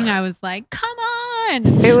anything. I was like, come on.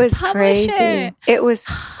 It was crazy. It was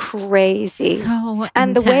crazy. So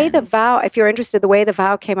and the way the vow, if you're interested, the way the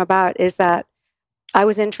vow came about is that I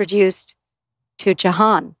was introduced to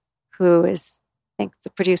Jahan, who is, I think, the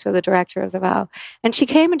producer, the director of the vow. And she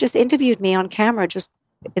came and just interviewed me on camera just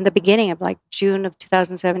in the beginning of June of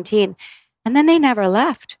 2017. And then they never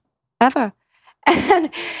left, ever.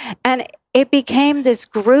 And it became this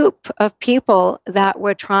group of people that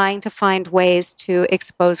were trying to find ways to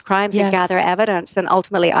expose crimes and gather evidence. And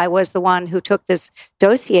ultimately, I was the one who took this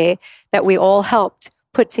dossier that we all helped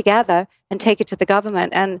put together and take it to the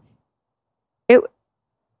government. And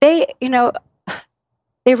they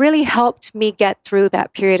really helped me get through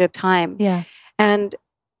that period of time. Yeah. And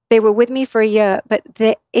they were with me for a year, but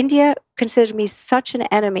India considered me such an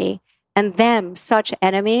enemy and them such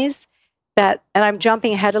enemies that, and I'm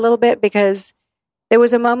jumping ahead a little bit because there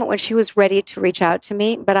was a moment when she was ready to reach out to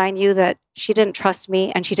me, but I knew that she didn't trust me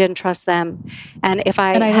and she didn't trust them. And if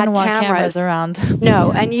I had didn't want cameras around. No,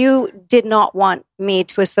 and you did not want me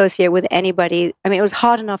to associate with anybody. I mean, it was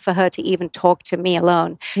hard enough for her to even talk to me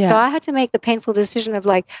alone. Yeah. So I had to make the painful decision of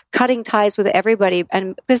like cutting ties with everybody.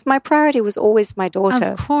 And because my priority was always my daughter.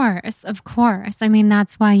 Of course. I mean,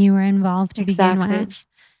 that's why you were involved to begin with.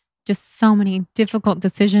 Just so many difficult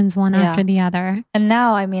decisions one after the other. And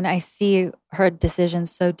now, I mean, I see her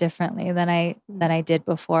decisions so differently than I did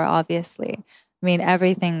before, obviously. I mean,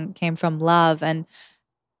 everything came from love, and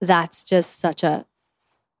that's just such a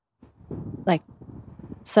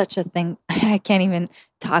thing. I can't even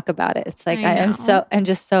talk about it. It's like I'm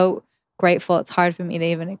just so grateful. It's hard for me to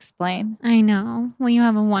even explain. I know. Well, you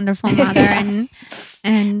have a wonderful mother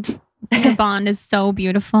and the bond is so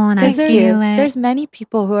beautiful, and I feel it. There's many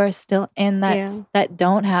people who are still in that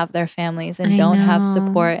don't have their families and don't have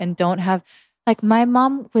support and don't have, like, my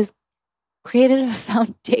mom created a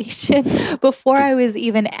foundation before I was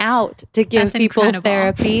even out to give people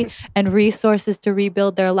therapy and resources to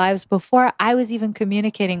rebuild their lives before I was even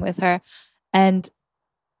communicating with her. And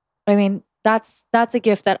I mean, that's a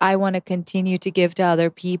gift that I want to continue to give to other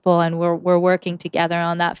people. And we're working together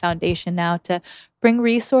on that foundation now to bring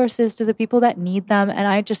resources to the people that need them. And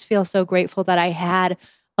I just feel so grateful that I had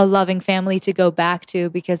a loving family to go back to,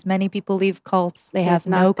 because many people leave cults. They have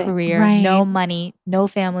no career, no money, no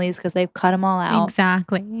families, because they've cut them all out.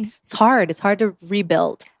 Exactly. It's hard. It's hard to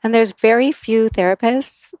rebuild. And there's very few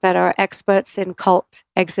therapists that are experts in cult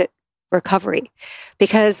exit recovery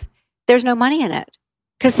because there's no money in it.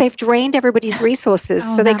 Because they've drained everybody's resources.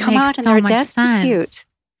 So they come out and they're destitute.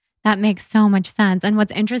 That makes so much sense. And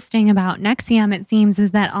what's interesting about NXIVM, it seems,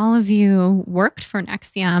 is that all of you worked for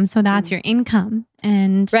NXIVM. So that's your income.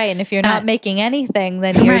 And if you're not making anything,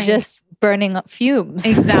 then you're just burning up fumes.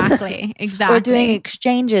 Exactly. Or doing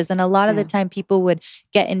exchanges. And a lot of the time people would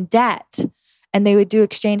get in debt and they would do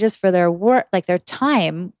exchanges for their work, like their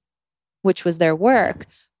time, which was their work,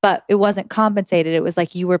 but it wasn't compensated. It was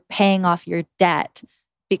like you were paying off your debt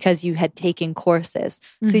because you had taken courses.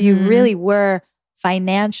 So you really were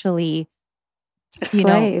financially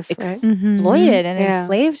exploited and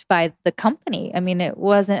enslaved by the company. I mean,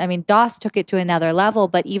 DOS took it to another level,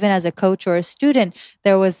 but even as a coach or a student,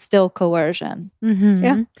 there was still coercion.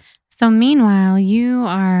 Yeah. So meanwhile, you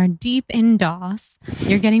are deep in DOS.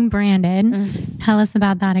 You're getting branded. Tell us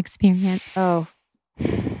about that experience. Oh,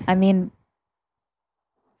 I mean,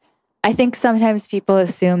 I think sometimes people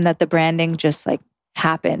assume that the branding just like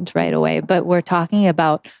happened right away, but we're talking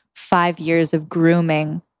about 5 years of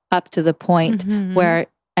grooming up to the point where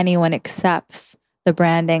anyone accepts the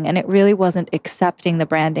branding. And it really wasn't accepting the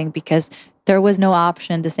branding because there was no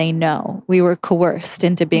option to say no. We were coerced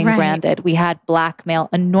into being branded. We had blackmail,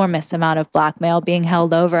 enormous amount of blackmail being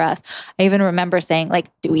held over us. I even remember saying, like,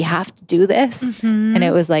 do we have to do this? And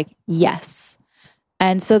it was like, yes.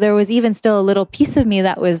 And so there was even still a little piece of me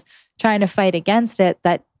that was trying to fight against it,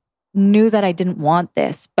 that knew that I didn't want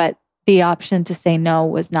this, but the option to say no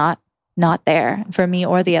was not there for me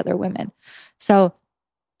or the other women. So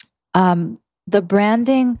the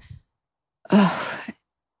branding, I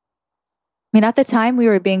mean, at the time we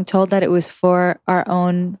were being told that it was for our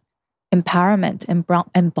own empowerment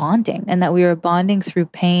and bonding, and that we were bonding through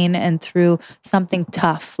pain and through something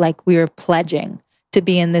tough, like we were pledging to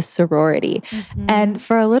be in this sorority. And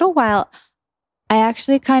for a little while, I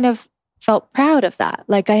actually kind of felt proud of that.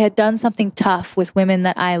 Like I had done something tough with women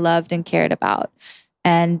that I loved and cared about.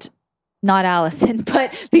 And not Allison,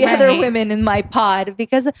 but the other women in my pod,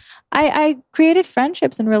 because I created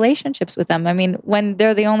friendships and relationships with them. I mean, when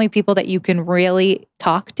they're the only people that you can really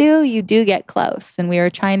talk to, you do get close. And we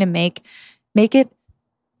were trying to make it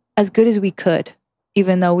as good as we could,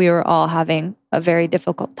 even though we were all having a very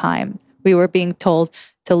difficult time. We were being told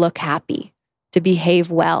to look happy, to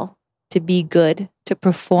behave well, to be good, to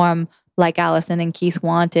perform like Allison and Keith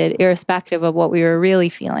wanted, irrespective of what we were really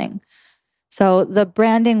feeling. So the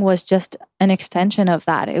branding was just an extension of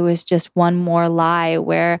that. It was just one more lie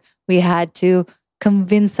where we had to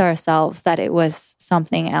convince ourselves that it was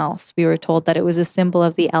something else. We were told that it was a symbol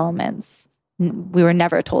of the elements. We were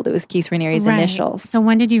never told it was Keith Raniere's initials. So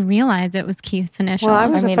when did you realize it was Keith's initials? Well, I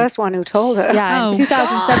was the first one who told her. Yeah, in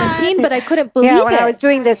 2017, but I couldn't believe it. When I was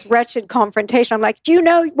doing this wretched confrontation, I'm like, do you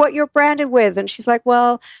know what you're branded with? And she's like,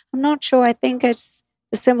 well, I'm not sure. I think it's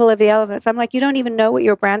the symbol of the elements. I'm like, you don't even know what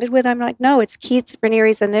you're branded with? I'm like, no, it's Keith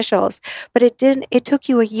Raniere's initials. But it took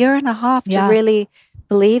you a year and a half to really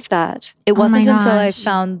believe that. It wasn't until I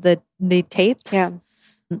found the tapes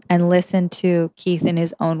and listened to Keith in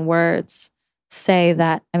his own words say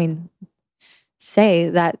that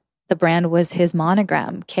the the brand was his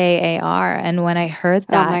monogram, KAR. And when I heard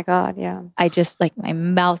that, oh my God, yeah. I just like my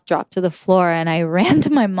mouth dropped to the floor and I ran to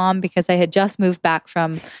my mom because I had just moved back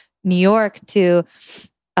from New York to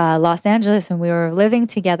Los Angeles and we were living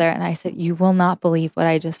together. And I said, you will not believe what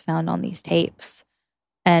I just found on these tapes.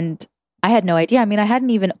 And I had no idea. I mean, I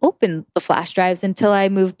hadn't even opened the flash drives until I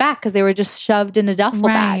moved back because they were just shoved in a duffel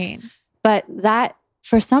bag. But that,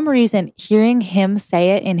 for some reason, hearing him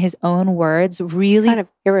say it in his own words really kind of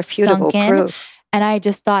irrefutable sunk in. proof. And I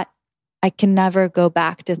just thought, I can never go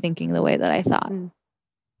back to thinking the way that I thought.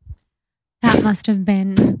 That must have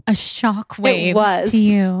been a shockwave to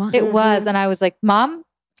you. It was. And I was like, Mom,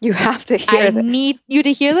 you have to hear this. I need you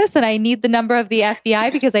to hear this, and I need the number of the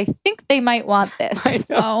FBI because I think they might want this.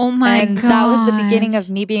 Oh my God. That was the beginning of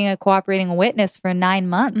me being a cooperating witness for 9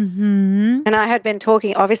 months. And I had been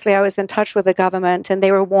talking, obviously I was in touch with the government and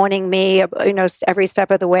they were warning me, you know, every step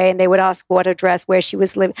of the way, and they would ask what address, where she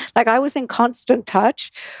was living. Like I was in constant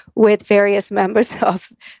touch with various members of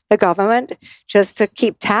the government just to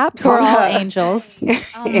keep tabs on We're all her. angels.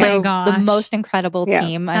 Oh my gosh. The most incredible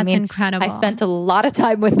team. That's incredible. I spent a lot of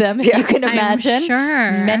time with them, if you can imagine. I'm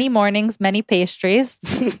sure. Many mornings, many pastries.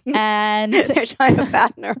 And they're trying to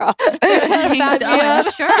fatten her up.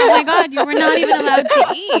 I'm sure. Oh my God, you were not even allowed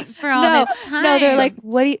to eat for all this time. No, they're like,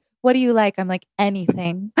 what do you like? I'm like,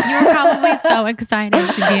 anything. You were probably so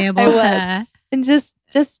excited to be able to and just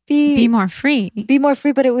be more free. Be more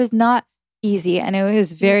free, but it was not easy and it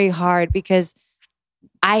was very hard because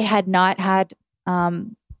I had not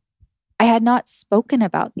spoken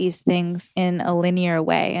about these things in a linear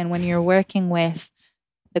way. And when you're working with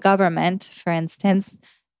the government, for instance,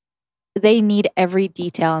 they need every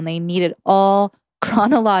detail and they need it all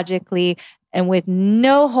chronologically and with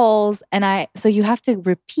no holes. And so you have to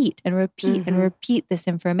repeat and repeat and repeat this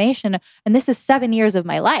information. And this is 7 years of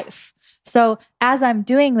my life. So as I'm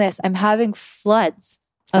doing this, I'm having floods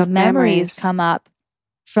of memories come up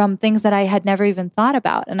from things that I had never even thought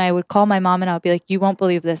about. And I would call my mom and I would be like, you won't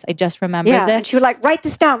believe this. I just remembered this. And she would like, write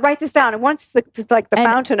this down. And once the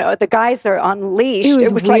fountain, the guys are unleashed,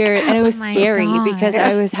 it was weird like, and it was scary because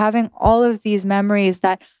I was having all of these memories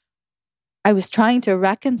that I was trying to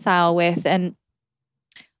reconcile with. And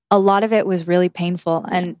a lot of it was really painful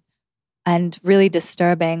and really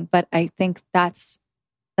disturbing. But I think that's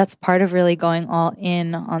part of really going all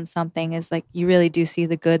in on something is like, you really do see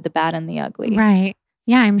the good, the bad, and the ugly. Right.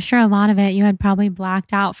 Yeah, I'm sure a lot of it you had probably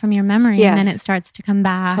blacked out from your memory and then it starts to come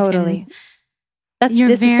back. Totally. That's you're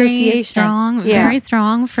disassociation. Very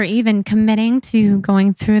strong for even committing to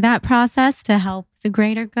going through that process to help the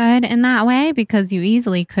greater good in that way because you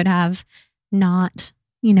easily could have not,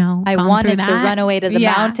 I wanted to run away to the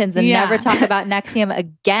mountains and never talk about NXIVM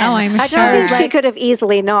again. Oh, I'm sure. I don't think she could have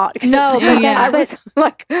easily not. No, but I was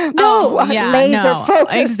like, laser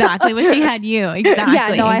focused. Exactly. But she had you. Exactly.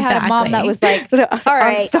 Yeah, no, I had a mom that was like, all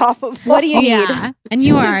right, unstoppable. What do you need? Yeah. And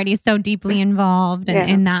you were already so deeply involved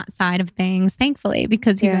in that side of things, thankfully,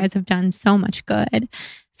 because you guys have done so much good.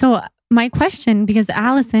 So my question, because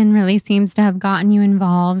Allison really seems to have gotten you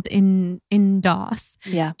involved in DOS.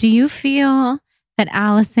 Yeah. Do you feel that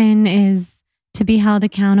Allison is to be held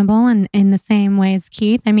accountable in the same way as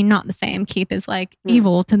Keith? I mean, not the same. Keith is like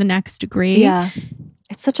evil to the next degree. Yeah.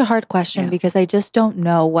 It's such a hard question because I just don't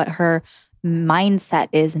know what her mindset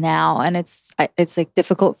is now. And it's like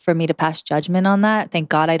difficult for me to pass judgment on that. Thank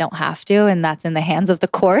God I don't have to. And that's in the hands of the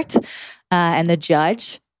court and the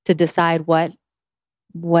judge to decide what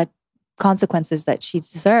consequences that she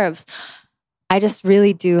deserves. I just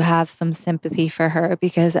really do have some sympathy for her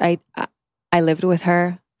because I lived with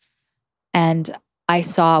her and I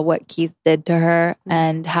saw what Keith did to her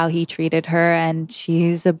and how he treated her, and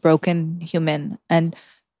she's a broken human. And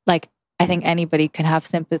like, I think anybody can have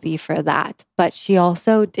sympathy for that. But she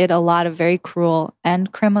also did a lot of very cruel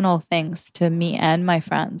and criminal things to me and my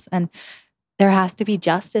friends. And there has to be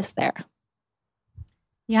justice there.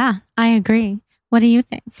 Yeah, I agree. What do you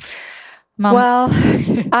think? Mom's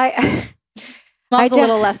a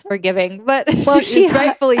little less forgiving, but she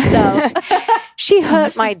rightfully so. She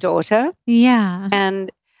hurt my daughter. Yeah.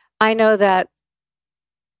 And I know that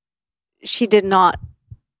she did not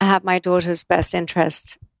have my daughter's best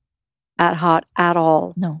interest at heart at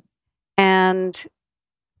all. No. And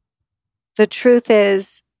the truth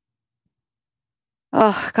is,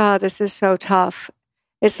 oh God, this is so tough.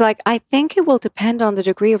 It's like, I think it will depend on the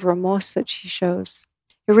degree of remorse that she shows.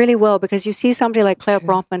 It really will, because you see somebody like Claire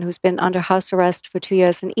Bronfman, who's been under house arrest for 2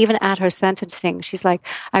 years, and even at her sentencing, she's like,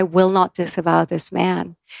 I will not disavow this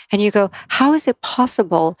man. And you go, how is it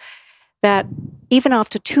possible that even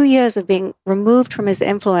after 2 years of being removed from his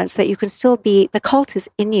influence, that you can still be, the cult is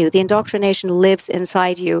in you. The indoctrination lives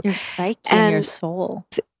inside you. Your psyche and your soul.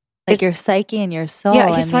 Like your psyche and your soul.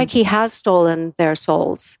 Yeah, it's like he has stolen their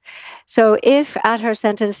souls. So if at her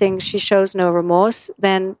sentencing she shows no remorse,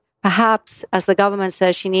 then perhaps, as the government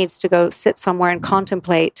says, she needs to go sit somewhere and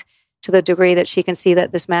contemplate to the degree that she can see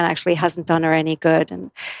that this man actually hasn't done her any good,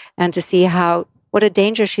 and to see what a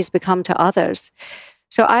danger she's become to others.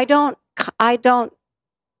 So I don't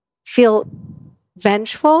feel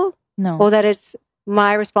vengeful, or that it's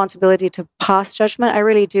my responsibility to pass judgment. I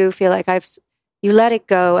really do feel like you let it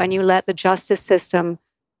go and you let the justice system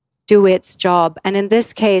do its job. And in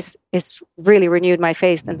this case, it's really renewed my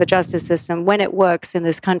faith in the justice system. When it works in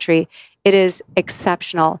this country, it is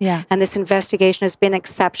exceptional. Yeah. And this investigation has been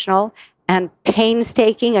exceptional and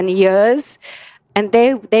painstaking and years. And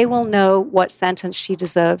they will know what sentence she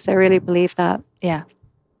deserves. I really believe that. Yeah.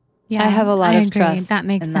 Yeah, I have a lot of trust. That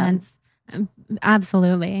makes in sense.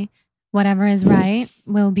 Absolutely. Whatever is right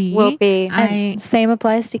will be. And same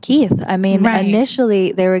applies to Keith. I mean,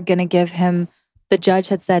 initially they were going to give him, the judge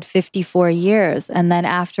had said 54 years. And then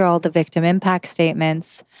after all the victim impact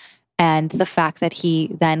statements and the fact that he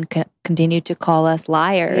then continued to call us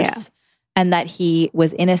liars and that he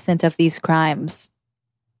was innocent of these crimes,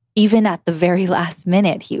 even at the very last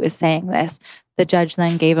minute he was saying this, the judge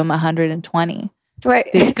then gave him 120. Right.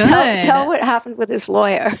 Tell what happened with his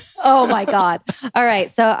lawyer. Oh my God. All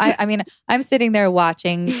right. So I mean, I'm sitting there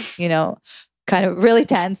watching, kind of really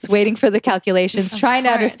tense, waiting for the calculations, trying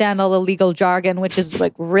to understand all the legal jargon, which is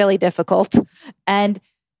like really difficult. And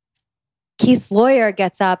Keith's lawyer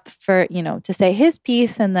gets up for, to say his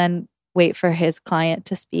piece and then wait for his client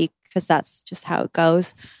to speak, because that's just how it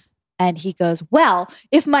goes. And he goes, well,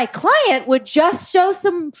 if my client would just show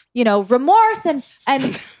some, remorse and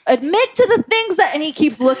admit to the things that, and he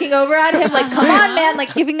keeps looking over at him like, come on, man,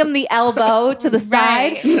 like giving him the elbow to the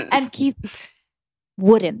side. And Keith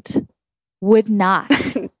would not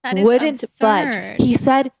budge. He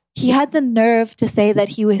said he had the nerve to say that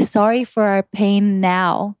he was sorry for our pain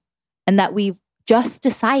now and that we've just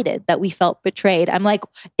decided that we felt betrayed. I'm like,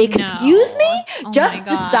 excuse me? Just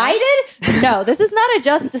decided? No, this is not a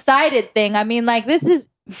just decided thing. I mean, like,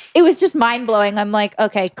 it was just mind blowing. I'm like,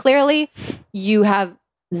 okay, clearly you have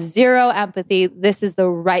zero empathy. This is the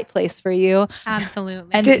right place for you.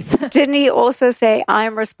 Absolutely. And didn't he also say,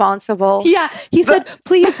 I'm responsible? Yeah. He said,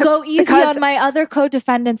 please go easy on my other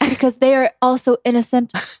co-defendants because they are also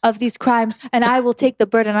innocent of these crimes and I will take the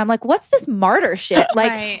burden. I'm like, what's this martyr shit?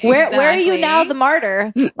 Like, where are you now, the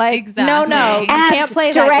martyr? Like, no, you can't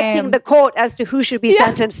play that directing game. the court as to who should be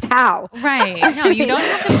sentenced how. Right. No, you don't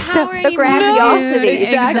have the power anymore. The grandiosity.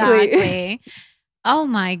 Exactly. Oh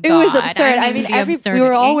my God. It was absurd. I mean, we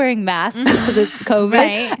were all wearing masks because it's COVID.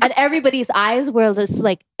 Right. And everybody's eyes were just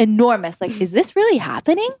like enormous. Like, is this really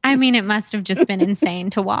happening? I mean, it must have just been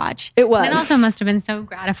insane to watch. It was. And it also must have been so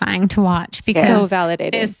gratifying to watch because so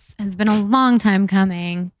validating. This has been a long time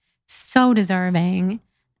coming. So deserving.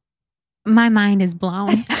 My mind is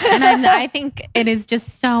blown. And I think it is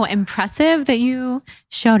just so impressive that you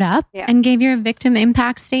showed up and gave your victim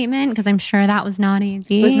impact statement, because I'm sure that was not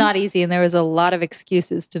easy. It was not easy, and there was a lot of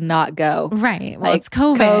excuses to not go. Right. Well, it's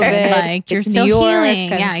COVID. Like, you're still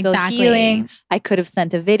healing. I'm still healing. I could have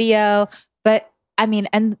sent a video, but I mean,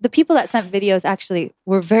 and the people that sent videos actually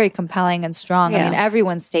were very compelling and strong. I mean,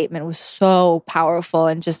 everyone's statement was so powerful,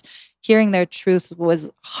 and just hearing their truth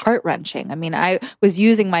was heart-wrenching. I mean, I was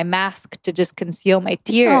using my mask to just conceal my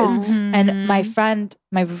tears. And my friend,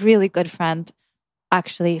 my really good friend,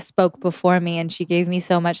 actually spoke before me, and she gave me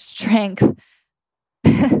so much strength.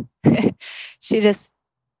 She just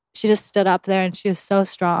stood up there, and she was so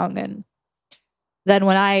strong. And then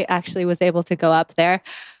when I actually was able to go up there,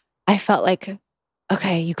 I felt like,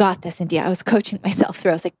 okay, you got this, India. I was coaching myself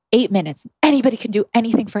through. I was like, 8 minutes. Anybody can do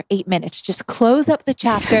anything for 8 minutes. Just close up the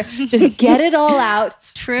chapter. Just get it all out.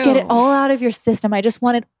 It's true. Get it all out of your system. I just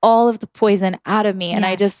wanted all of the poison out of me. And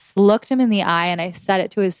I just looked him in the eye and I said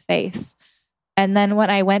it to his face. And then when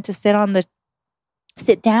I went to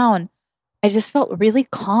sit down, I just felt really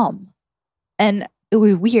calm. And it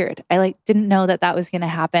was weird. I didn't know that was going to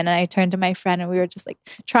happen. And I turned to my friend and we were just like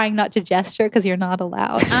trying not to gesture because you're not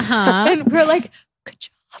allowed. And we're like, good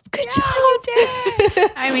job. You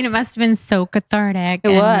did. I mean, it must have been so cathartic.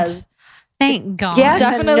 It was. Thank God. Yeah,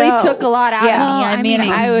 definitely took a lot out of me. I mean,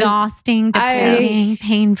 exhausting, depleting,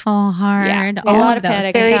 painful, hard. A lot of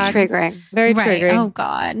panic attacks. Very triggering. Very triggering. Oh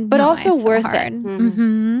God. But also worth it.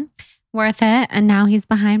 Mm-hmm. Worth it. And now he's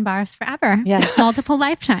behind bars forever. Yes. Multiple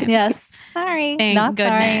lifetimes. Yes. sorry. Thank Not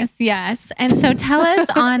goodness. sorry. Yes. And so tell us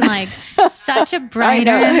on like such a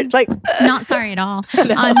brighter, It's like, not sorry at all.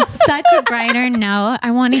 On such a brighter note,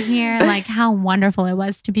 I want to hear like how wonderful it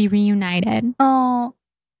was to be reunited. Oh,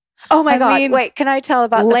 oh my I God. mean, Wait, can I tell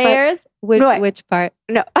about layers? Which part?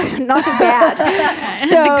 No, not the bad.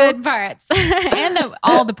 So the good parts and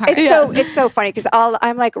all the parts. It's so funny because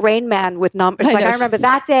I'm like Rain Man with numbers. Like I remember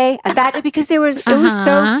that day and that day because there was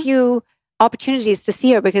so few opportunities to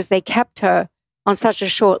see her because they kept her on such a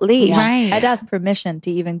short leash. Right. I'd ask permission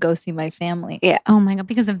to even go see my family. Yeah. Oh my God,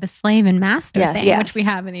 because of the slave and master thing, Yes. which we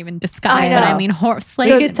haven't even discussed. I But know. I mean, slave So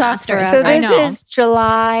and you could talk masters. forever. So I this know. is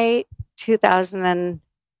July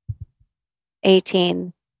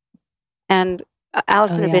 2018, and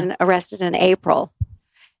Allison had been arrested in April,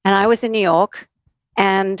 and I was in New York,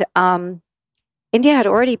 and India had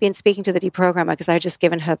already been speaking to the deprogrammer because I had just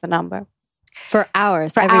given her the number For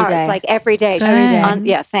hours, for every hours, day. like every day. She Every was day.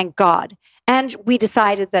 yeah, thank God. And we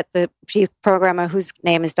decided that the deprogrammer, whose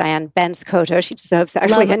name is Diane Benz-Coto, she deserves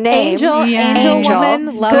actually Love a name. Yeah. Angel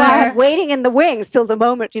woman, love God, her. waiting in the wings till the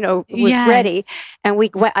moment, was Yes. ready. And we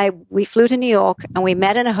flew to New York and we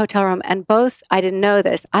met in a hotel room. And both, I didn't know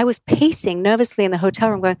this, I was pacing nervously in the hotel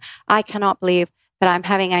room going, I cannot believe that I'm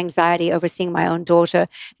having anxiety over seeing my own daughter.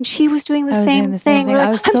 And she was doing the same thing. We're like,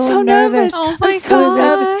 I was I'm so nervous. Oh my I'm so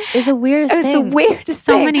nervous. It's the weirdest It was thing. the weirdest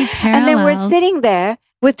So thing. many And then we're parallels. sitting there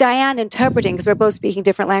with Diane interpreting because we're both speaking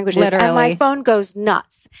different languages. And my Literally. phone goes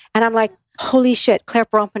nuts. And I'm like, holy shit, Claire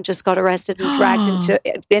Bronfman just got arrested and dragged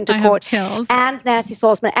into I have court. chills. And Nancy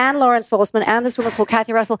Salzman and Lauren Salzman and this woman called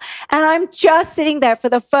Kathy Russell. And I'm just sitting there for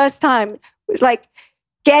the first time. It was like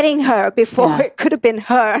getting her before it could have been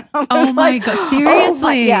her. Oh my God,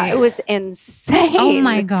 seriously? Yeah, it was insane. Oh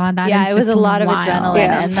my God, that is it was just a lot wild. of adrenaline.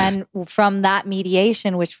 Yeah. And then from that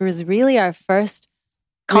mediation, which was really our first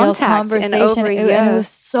real Contact in conversation, over a and year. it was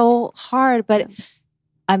so hard. But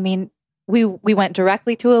I mean, we went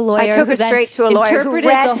directly to a lawyer. I took her who then straight to a lawyer who interpreted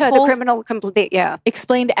read her the whole- criminal complete. Yeah.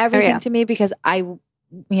 explained everything yeah. to me because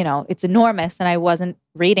it's enormous and I wasn't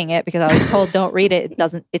reading it because I was told don't read it. It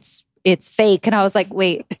doesn't. It's fake. And I was like,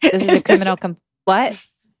 wait, this is a criminal. What?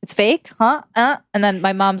 It's fake? Huh? And then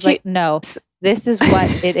my mom's like, no, this is what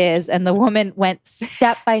it is. And the woman went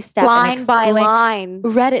step by step, Line by line.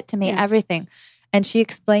 read it to me, everything. And she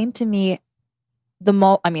explained to me the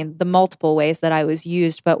multiple ways that I was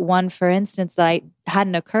used. But one, for instance, that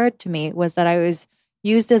hadn't occurred to me was that I was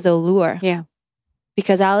used as a lure. Yeah.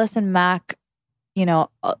 Because Allison Mack,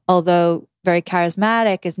 although very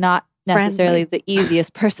charismatic, is not necessarily the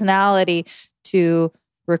easiest personality to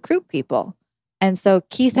recruit people. And so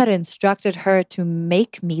Keith had instructed her to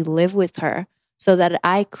make me live with her so that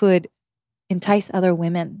I could entice other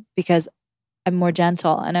women because I'm more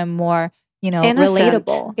gentle and I'm more, Innocent.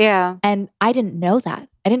 relatable. Yeah. And I didn't know that.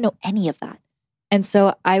 I didn't know any of that. And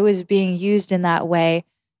so I was being used in that way,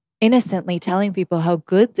 innocently telling people how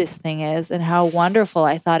good this thing is and how wonderful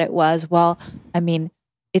I thought it was. Well, I mean,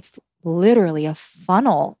 it's literally a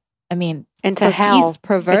funnel. I mean, Into for hell. Keith's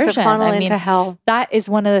perversion. It's a funnel I mean, into hell. that is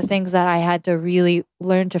one of the things that I had to really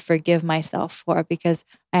learn to forgive myself for because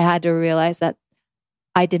I had to realize that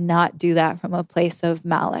I did not do that from a place of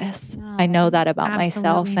malice. I know that about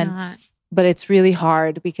myself. But it's really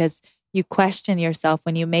hard because you question yourself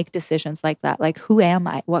when you make decisions like that. Like, who am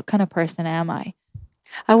I? What kind of person am I?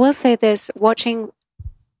 I will say this, watching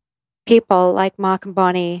people like Mark and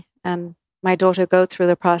Bonnie and my daughter go through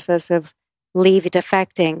the process of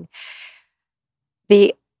defecting,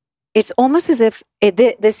 it's almost as if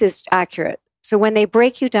this is accurate. So when they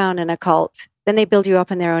break you down in a cult, then they build you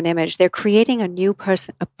up in their own image. They're creating a new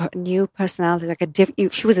person, a new personality.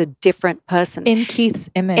 She was a different person In Keith's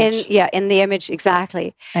image. in the image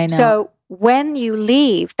exactly. I know. So when you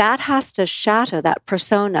leave, that has to shatter that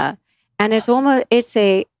persona, and it's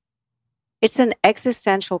an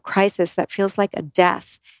existential crisis that feels like a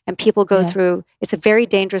death. And people go through, it's a very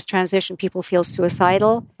dangerous transition. People feel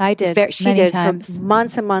suicidal. I did. She many did times. for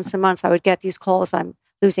months and months and months. I would get these calls. I'm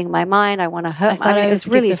losing my mind. I want to hurt. I It was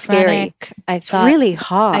really scary. It's Really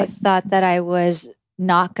hard. I thought that I was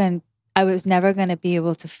never going to be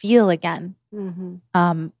able to feel again.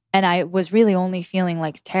 Mm-hmm. And I was really only feeling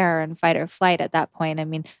like terror and fight or flight at that point. I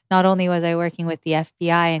mean, not only was I working with the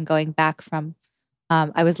FBI and going back from,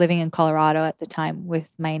 I was living in Colorado at the time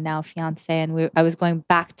with my now fiance, and I was going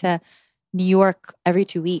back to New York every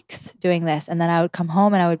 2 weeks doing this. And then I would come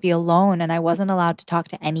home and I would be alone and I wasn't allowed to talk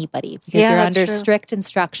to anybody because you're that's under true. strict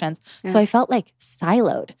instructions. Yeah. So I felt like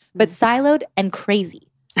siloed, but siloed and crazy.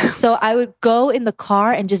 So I would go in the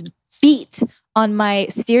car and just beat on my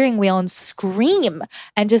steering wheel and scream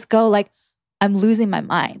and just go like, I'm losing my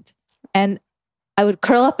mind. And I would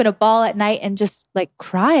curl up in a ball at night and just like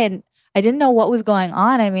cry. And I didn't know what was going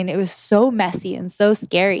on. I mean, it was so messy and so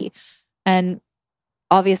scary. And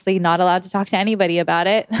obviously not allowed to talk to anybody about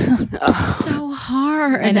it. So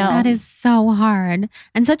hard. I know. That is so hard.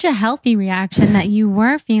 And such a healthy reaction that you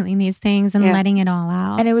were feeling these things and letting it all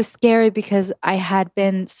out. And it was scary because I had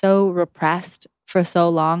been so repressed for so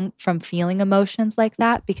long from feeling emotions like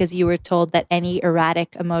that, because you were told that any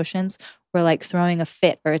erratic emotions were like throwing a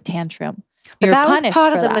fit or a tantrum. But You're that was punished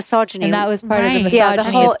part for of the that. misogyny. And that was part of the Right. misogyny Yeah,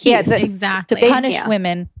 the whole- of Keith, exactly. to punish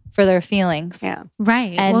women for their feelings. Yeah.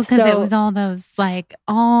 Right. And Well, because it so- was all those, like,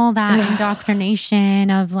 all that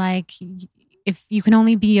indoctrination of, like, if you can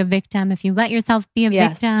only be a victim, if you let yourself be a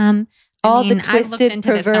victim. All the I've looked twisted,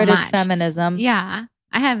 into this so perverted much. feminism. Yeah.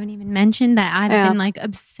 I haven't even mentioned that I've been, like,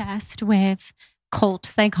 obsessed with cult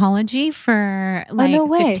psychology for like no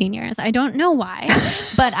way. 15 years. I don't know why,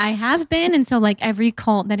 but I have been. And so like every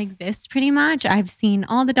cult that exists pretty much, I've seen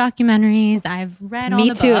all the documentaries, I've read all the Me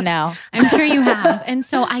books. too now. I'm sure you have. And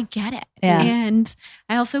so I get it. Yeah. And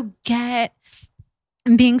I also get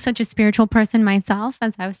being such a spiritual person myself,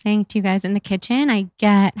 as I was saying to you guys in the kitchen, I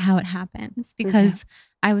get how it happens because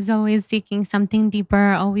I was always seeking something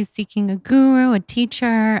deeper, always seeking a guru, a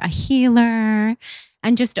teacher, a healer,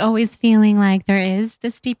 and just always feeling like there is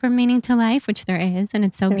this deeper meaning to life, which there is, and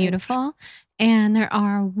it's so beautiful. And there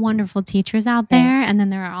are wonderful teachers out there. And then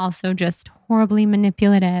there are also just horribly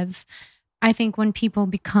manipulative. I think when people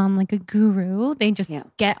become like a guru, they just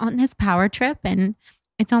get on this power trip, and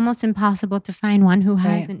it's almost impossible to find one who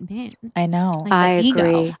hasn't been. I know. Like I the ego.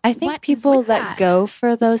 agree. I think What is people with that go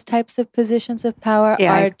for those types of positions of power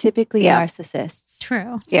are typically narcissists.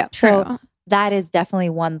 True. Yeah. True. So that is definitely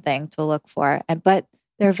one thing to look for. But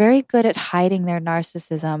they're very good at hiding their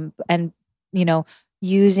narcissism and, you know,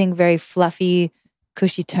 using very fluffy,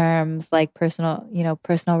 cushy terms like personal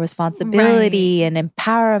responsibility and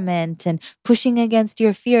empowerment and pushing against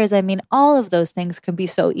your fears. I mean, all of those things can be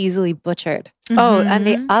so easily butchered. Oh, and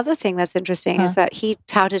the other thing that's interesting is that he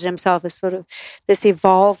touted himself as sort of this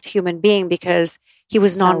evolved human being because he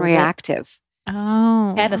was non-reactive.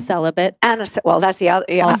 Oh. And a celibate. Well, that's the other.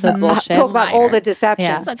 Yeah. Also bullshit. Talk about all the deceptions.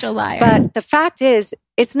 Yeah. Such a liar. But the fact is,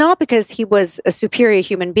 it's not because he was a superior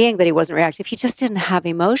human being that he wasn't reactive. He just didn't have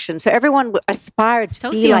emotion. So everyone aspired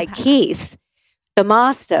to be like Keith, the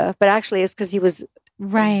master, but actually it's because he was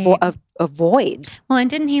a void. Well, and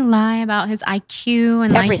didn't he lie about his IQ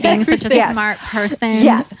and like being such a smart person?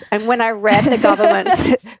 Yes. And when I read the government's,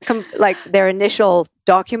 like their initial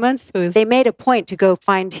documents, they made a point to go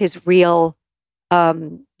find his real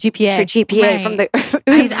GPA from the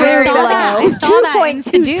very low. I saw that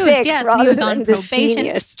 2.26 yes, rather he was than on this probation.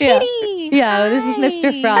 genius. Kitty. Yeah, this is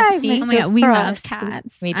Mr. Frosty. Oh my God, we love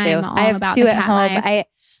cats. Me too. I'm all I have about two the at cat home. life.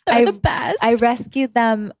 They're the best. I rescued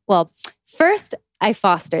them. Well, first I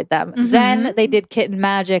fostered them. Then they did kitten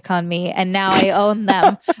magic on me, and now I own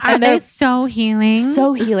them. And they're so healing.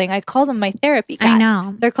 So healing. I call them my therapy cats. I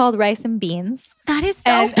know. They're called Rice and Beans. That is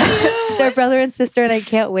so cute. They're brother and sister, and I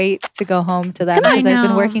can't wait to go home to them because I've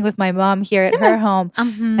been working with my mom here at her home,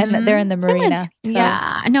 and they're in the marina. So.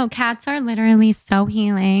 Yeah. No, cats are literally so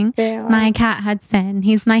healing. My cat Hudson,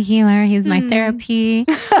 he's my healer. He's my therapy.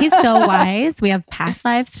 He's so wise. We have past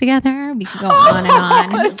lives together. We can go on and on.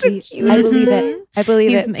 That's the cutest. I believe it. I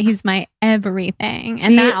believe it. He's my everything.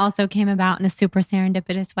 And that also came about in a super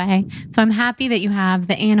serendipitous way. So I'm happy that you have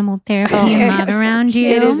the animal therapy and love around you.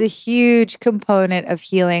 It is a huge component of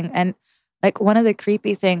healing. And like one of the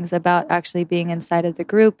creepy things about actually being inside of the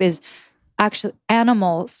group is actually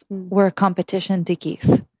animals were a competition to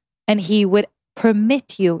Keith. And he would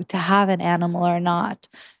permit you to have an animal or not.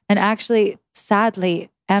 And actually, sadly,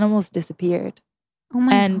 animals disappeared. Oh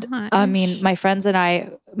my gosh. I mean, my friends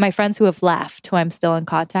who have left, who I'm still in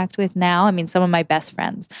contact with now, I mean, some of my best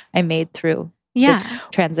friends I made through this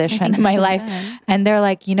transition in my life. Good. And they're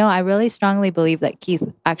like, I really strongly believe that Keith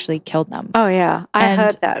actually killed them. Oh, yeah. I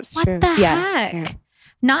heard that. It's What true. the heck? Yeah.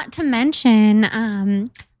 Not to mention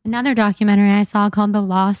another documentary I saw called The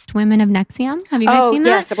Lost Women of NXIVM. Have you guys seen that?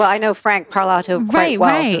 Yes. Well, I know Frank Parlato quite well.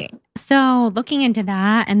 Right. So looking into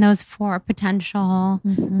that and those 4 potential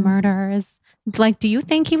murders, like, do you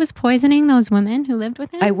think he was poisoning those women who lived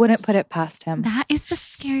with him? I wouldn't put it past him. That is the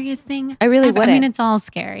scariest thing. I really ever. wouldn't. I mean, it's all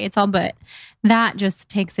scary. It's all, but that just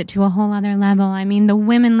takes it to a whole other level. I mean, the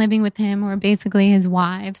women living with him were basically his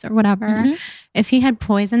wives or whatever. If he had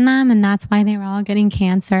poisoned them and that's why they were all getting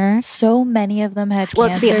cancer. So many of them had Well,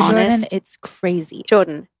 cancer, to be honest, Jordan. It's crazy.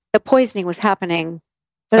 Jordan, the poisoning was happening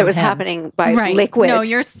that it was happening by right. liquid. No,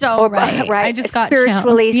 you're so right. I just got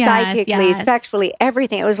spiritually, chills. psychically, sexually,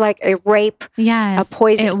 everything. It was like a rape, a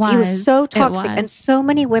poison. It was. He was so toxic. And so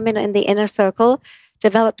many women in the inner circle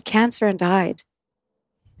developed cancer and died.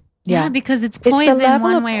 Yeah, because it's poison the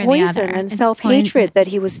level one way of or the poison other. and self-hatred that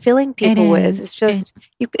he was filling people with. It's just,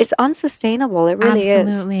 it's unsustainable. It really is.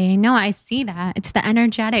 Absolutely. No, I see that. It's the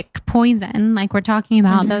energetic poison, like we're talking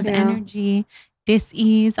about, those energy,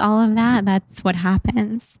 dis-ease, all of that. That's what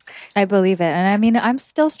happens. I believe it. And I mean, I'm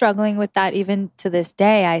still struggling with that even to this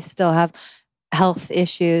day. I still have health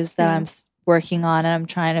issues that I'm working on and I'm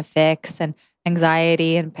trying to fix, and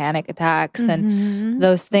anxiety and panic attacks and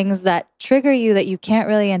those things that trigger you that you can't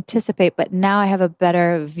really anticipate. But now I have a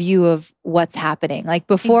better view of what's happening. Like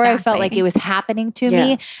before I felt like it was happening to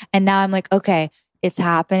me. And now I'm like, okay, it's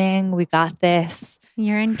happening. We got this.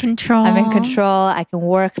 You're in control. I'm in control. I can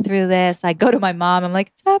work through this. I go to my mom. I'm like,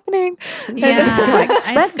 it's happening. Yeah.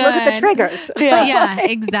 Let's look at the triggers. Yeah,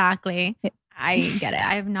 exactly. I get it.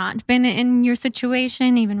 I have not been in your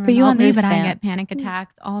situation, even remotely, but I get panic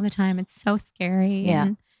attacks all the time. It's so scary. Yeah.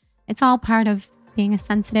 And it's all part of being a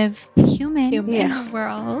sensitive human in the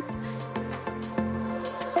world.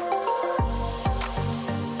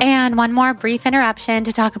 And one more brief interruption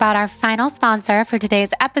to talk about our final sponsor for today's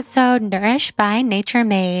episode, Nourish by Nature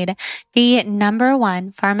Made, the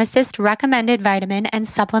 #1 pharmacist recommended vitamin and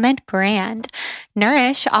supplement brand.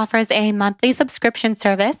 Nourish offers a monthly subscription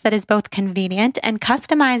service that is both convenient and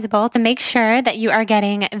customizable to make sure that you are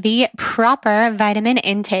getting the proper vitamin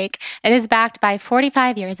intake. It is backed by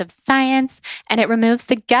 45 years of science, and it removes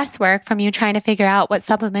the guesswork from you trying to figure out what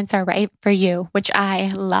supplements are right for you, which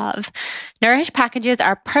I love. Nourish packages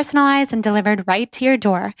are personalized and delivered right to your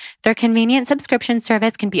door. Their convenient subscription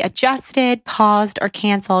service can be adjusted, paused, or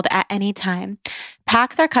canceled at any time.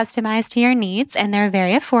 Packs are customized to your needs, and they're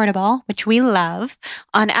very affordable, which we love.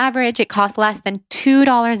 On average, it costs less than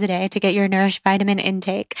 $2 a day to get your Nourish vitamin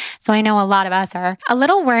intake. So I know a lot of us are a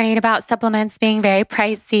little worried about supplements being very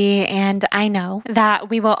pricey, and I know that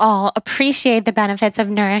we will all appreciate the benefits of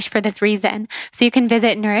Nourish for this reason. So you can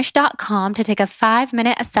visit nourish.com to take a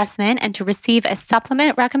 5-minute assessment and to receive a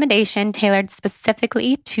supplement recommendation tailored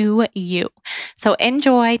specifically to you. So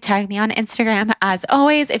enjoy. Tag me on Instagram as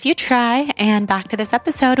always if you try, and back to this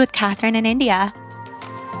episode with Catherine in India.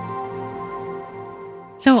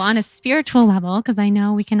 So on a spiritual level, because I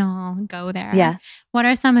know we can all go there. Yeah. What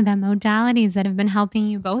are some of the modalities that have been helping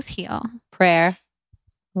you both heal? Prayer.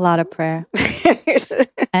 A lot of prayer.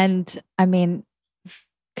 And I mean,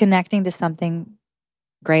 connecting to something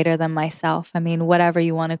greater than myself. I mean, whatever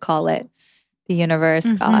you want to call it. The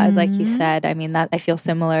universe, God, like you said. I mean, that I feel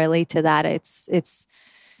similarly to that. It's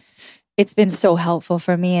been so helpful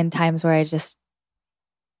for me in times where I just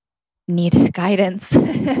need guidance.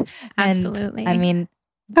 Absolutely. And, I mean,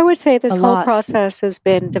 I would say this whole process has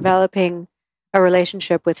been developing a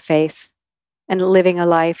relationship with faith and living a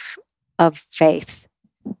life of faith,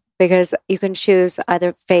 because you can choose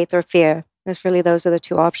either faith or fear. Those are the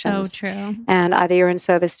two options. So true. And either you're in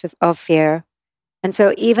service of fear. And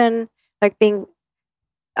so even like being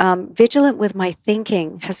vigilant with my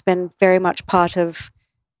thinking has been very much part of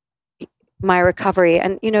my recovery.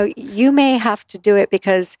 And, you know, you may have to do it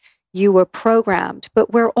because you were programmed,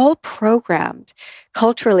 but we're all programmed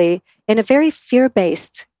culturally in a very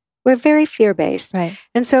fear-based. We're very fear-based. Right.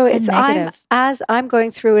 And so I'm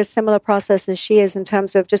going through a similar process as she is in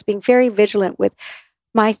terms of just being very vigilant with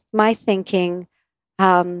my thinking,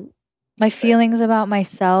 my feelings about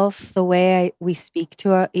myself, the way we speak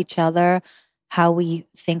to each other, how we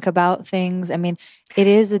think about things. I mean, it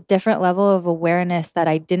is a different level of awareness that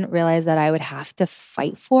I didn't realize that I would have to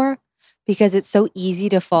fight for, because it's so easy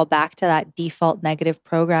to fall back to that default negative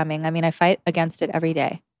programming. I mean, I fight against it every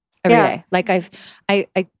day. Every day. Like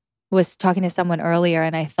I was talking to someone earlier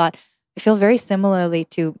and I thought, I feel very similarly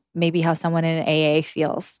to maybe how someone in AA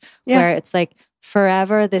feels, where it's like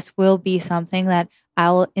forever this will be something that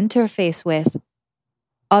I'll interface with.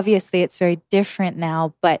 Obviously, it's very different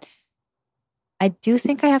now, but I do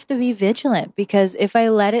think I have to be vigilant, because if I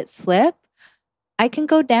let it slip, I can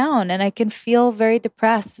go down and I can feel very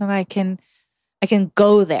depressed, and I can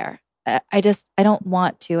go there. I don't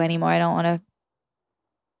want to anymore. I don't want to,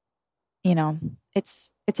 you know,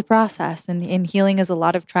 it's a process, and healing is a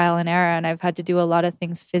lot of trial and error. And I've had to do a lot of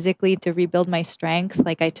things physically to rebuild my strength.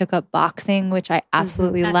 Like I took up boxing, which I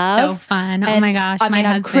absolutely love. So fun. And oh my gosh. My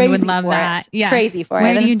husband would love that. Yeah. Crazy for it.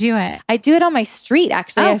 Where do you do it? I do it on my street,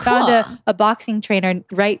 actually. Oh, I found a boxing trainer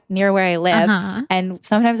right near where I live. And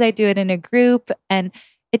sometimes I do it in a group, and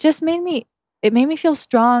it just made me feel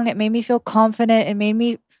strong. It made me feel confident. It made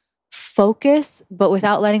me focus, but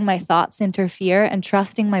without letting my thoughts interfere and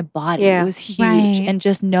trusting my body. Yeah. It was huge. Right. And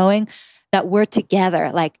just knowing that we're together.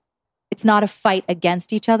 Like, it's not a fight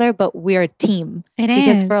against each other, but we're a team.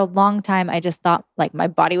 Because for a long time, I just thought like my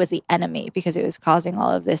body was the enemy because it was causing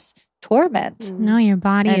all of this torment. No, your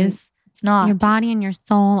body And it's not. your body and your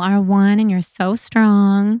soul are one, and you're so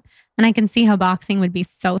strong. And I can see how boxing would be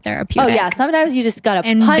so therapeutic. Oh yeah, sometimes you just gotta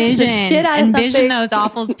punch the shit out of something. Envision those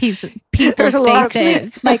awful people's There's a lot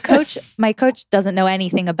faces. My coach doesn't know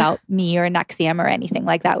anything about me or NXIVM or anything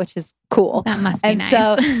like that, which is cool. That must be and nice.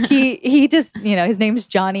 so he just, his name's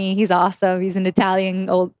Johnny. He's awesome. He's an Italian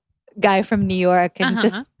old guy from New York and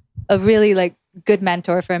just a really like good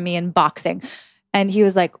mentor for me in boxing. And he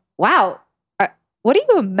was like, "Wow, what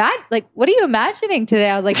are you imagining today?"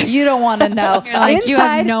 I was like, "You don't want to know." You're like, Inside, you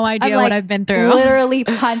have no idea I'm what like I've been through. Literally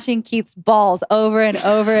punching Keith's balls over and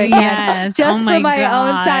over again, Yes. just Oh for my my God.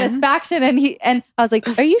 own satisfaction. And I was like,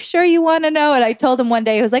 "Are you sure you want to know?" And I told him one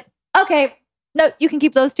day, he was like, "Okay, no, you can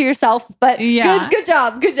keep those to yourself, but Yeah. good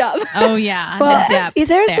job." Oh yeah, Well, the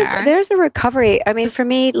depth there's a recovery. I mean, for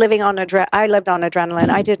me, living on I lived on adrenaline.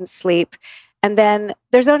 I didn't sleep. And then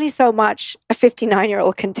there's only so much a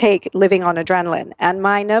 59-year-old can take living on adrenaline. And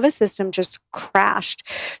my nervous system just crashed.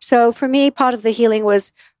 So for me, part of the healing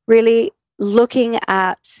was really looking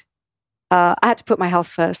at, I had to put my health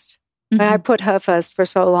first. Mm-hmm. I put her first for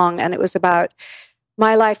so long. And it was about,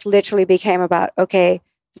 my life literally became about,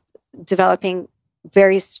 developing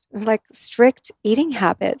very strict eating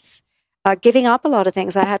habits, giving up a lot of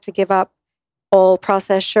things. I had to give up all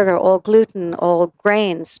processed sugar, all gluten, all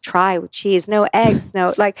grains, try with cheese, no eggs,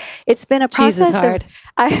 it's been a process. Cheese is hard.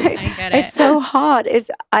 I get it. It's so hard.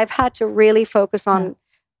 I've had to really focus on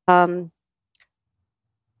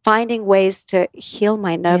finding ways to heal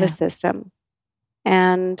my nervous system.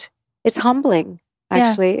 And it's humbling,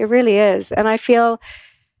 actually. It really is. And I feel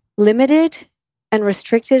limited and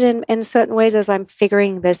restricted in certain ways as I'm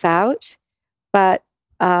figuring this out. But,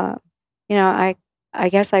 I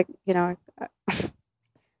guess I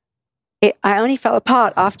only fell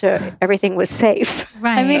apart after everything was safe.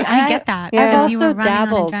 Right. I mean, I get that. Yeah. Because I've you were also running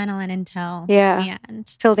dabbled. on adrenaline until Yeah. the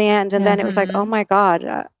end. Till the end. And then it was like, oh my God,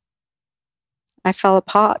 I fell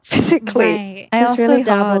apart physically. Right. I It's also really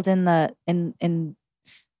dabbled in in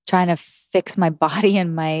trying to fix my body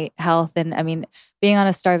and my health. And I mean, being on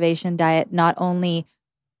a starvation diet not only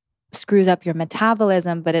screws up your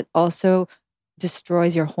metabolism, but it also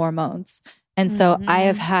destroys your hormones. And so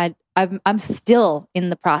I'm still in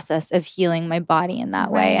the process of healing my body in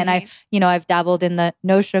that way. And I've dabbled in the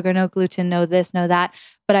no sugar, no gluten, no this, no that.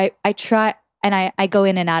 But I try, and I go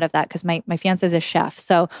in and out of that because my fiance is a chef.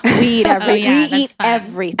 So we eat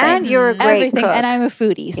everything. And you're a great cook. And I'm a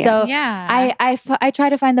foodie. Yeah. So Yeah. I try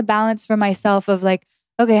to find the balance for myself of like,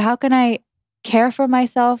 okay, how can I care for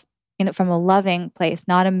myself from a loving place,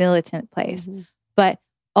 not a militant place, but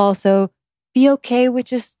also be okay with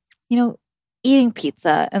just, eating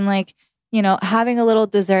pizza and having a little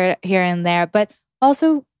dessert here and there, but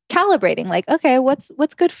also calibrating like, okay, what's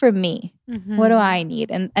good for me? What do I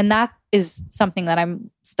need? And that is something that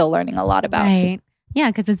I'm still learning a lot about. Right.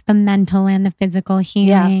 Yeah, because it's the mental and the physical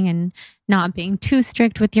healing and not being too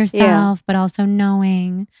strict with yourself, but also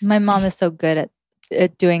knowing. My mom is so good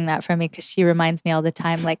at doing that for me because she reminds me all the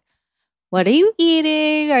time, like, what are you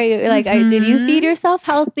eating? Are you did you feed yourself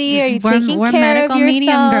healthy? Are you taking we're care medical of yourself?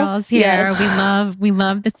 medium girls here. Yes. We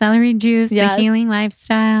love the celery juice, the healing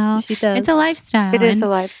lifestyle. She does. It's a lifestyle. It is a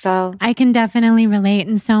lifestyle. I can definitely relate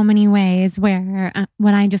in so many ways where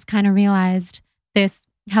when I just kind of realized this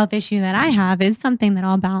health issue that I have is something that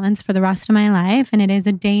I'll balance for the rest of my life. And it is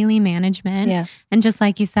a daily management. Yeah. And just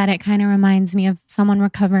like you said, it kind of reminds me of someone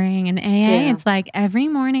recovering in AA. Yeah. It's like every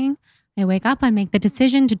morning I wake up, I make the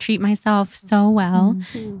decision to treat myself so well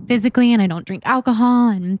physically, and I don't drink alcohol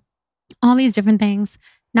and all these different things.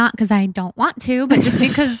 Not because I don't want to, but just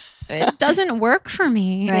because it doesn't work for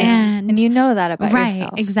me. Right. And you know that about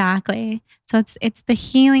yourself. Right, exactly. So it's the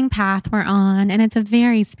healing path we're on, and it's a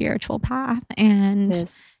very spiritual path.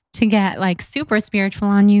 And to get super spiritual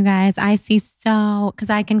on you guys, I see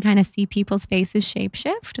because I can kind of see people's faces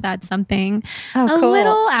shapeshift. That's something a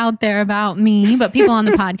little out there about me, but people on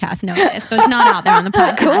the podcast know this, so it's not out there on the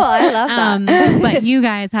podcast. Cool, I love that. But you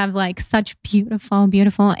guys have such beautiful,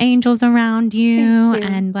 beautiful angels around you,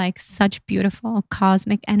 and such beautiful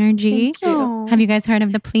cosmic energy. Thank you. Have you guys heard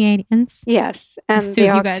of the Pleiadians? Yes, and So the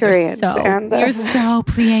you guys are Arcturians. you're so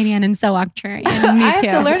Pleiadian and so Arcturian. Me I have too.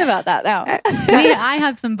 to learn about that now. I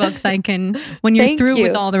have some books I can, when you're Thank through you.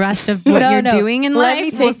 with all the rest of what you're doing in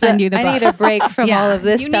life, we'll send you the book. I need a break from Yeah. all of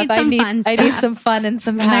this You stuff. need some fun I need some fun and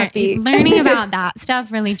some happy. Learning about that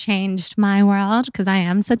stuff really changed my world because I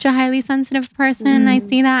am such a highly sensitive person. I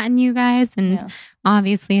see that in you guys. And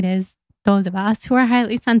obviously it is those of us who are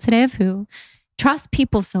highly sensitive who trust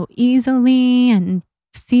people so easily and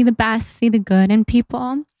see the best, see the good in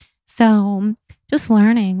people. So just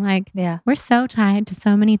learning, like, we're so tied to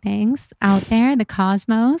so many things out there, the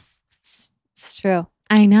cosmos. It's true.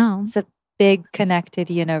 I know. It's a big connected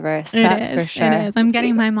universe. That's for sure. It is. I'm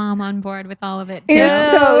getting my mom on board with all of it too. You're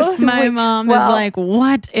so sweet. My mom is like,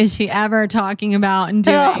 what is she ever talking about and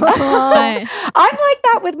doing? But, I'm like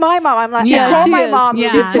that with my mom. I'm like, I call my mom.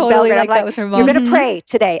 She's She's totally like that with her mom. You're going to pray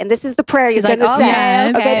today, and this is the prayer you're going to say.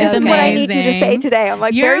 Okay, this is what I need you to say today. I'm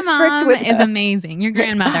like, your very strict with her. mom is amazing. Your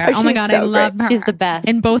grandmother. Oh my God, so I love her. She's the best.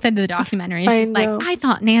 In both of the documentaries, she's like, I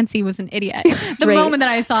thought Nancy was an idiot. The moment that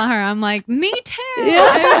I saw her, I'm like, me too.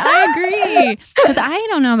 I agree. Because I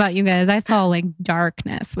don't know about you guys. I saw like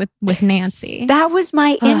darkness with Nancy. That was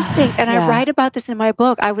my instinct. And I write about this in my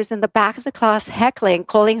book. I was in the back of the class heckling,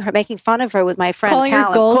 calling her, making fun of her with my friend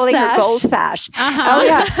Callan, calling her gold sash. Oh,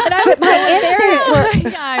 yeah. And I was but my instincts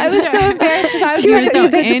were... I was so embarrassed because I was she was so a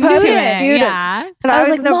big into student. Yeah. And I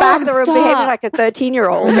was in the back of the room behaving like a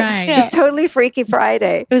 13-year-old. Right. It was totally Freaky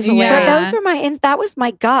Friday. It was hilarious. But those were that was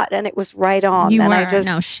my gut, and it was right on. You and were.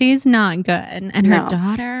 No, she's not good. And her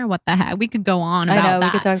daughter, what the heck? We could go on about that. I know,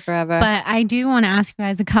 we could talk forever. But I do want to ask you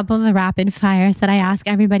guys a couple of the rapid fires that I ask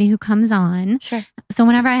everybody who comes on. Sure. So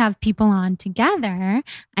whenever I have people on together,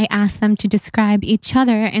 I ask them to describe each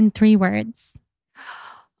other in 3 words.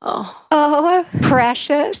 Oh,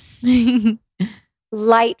 precious,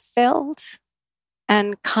 light-filled,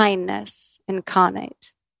 and kindness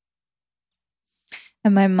incarnate.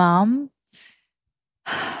 And my mom,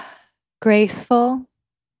 graceful,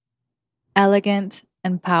 elegant,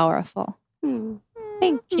 and powerful.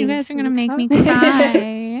 Thank you. You guys are going to make me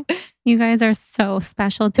cry. You guys are so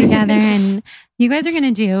special together, and you guys are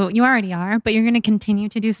going to you already are, but you're going to continue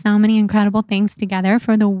to do so many incredible things together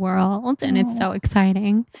for the world, and it's so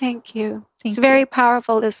exciting. Thank you. It's very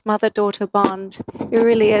powerful, this mother-daughter bond. It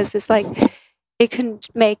really is. It's like,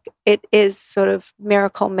 it is sort of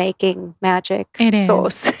miracle-making magic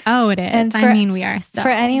source. Oh, it is. And we are so. For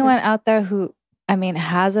anyone out there who,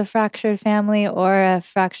 has a fractured family or a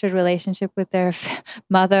fractured relationship with their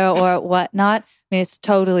mother or whatnot, it's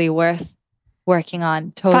totally worth working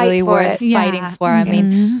on, totally worth fighting for.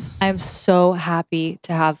 I'm so happy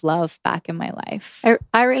to have love back in my life.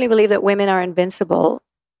 I really believe that women are invincible.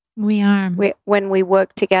 We are. When we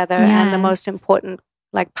work together, and the most important,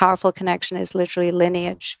 powerful connection is literally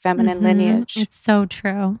lineage, feminine lineage. It's so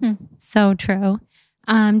true. So true.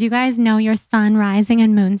 Do you guys know your sun, rising,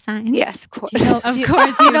 and moon signs? Yes, of course. Do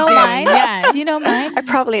you know mine? Yes. Do you know mine? I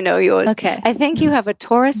probably know yours. Okay. I think you have a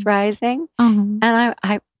Taurus rising, and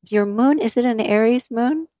your moon, is it an Aries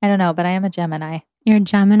moon? I don't know, but I am a Gemini. You're a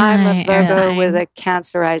Gemini. I'm a Virgo with a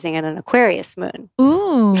Cancer rising and an Aquarius moon.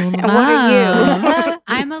 Ooh. And what are you?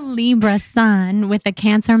 I'm a Libra sun with a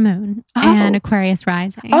Cancer moon and Aquarius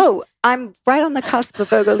rising. Oh, I'm right on the cusp of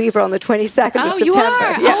Virgo Libra on the 22nd of September. You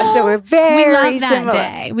are? Yeah, so we're very similar.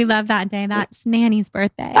 Day. We love that day. That's Nanny's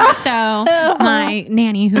birthday. So my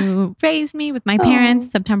nanny who raised me with my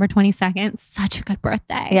parents, September 22nd, such a good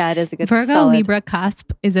birthday. Yeah, it is a good Virgo Libra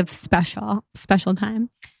cusp is a special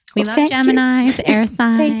time. We love Geminis, air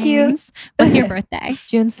signs. Thank you. What's your birthday?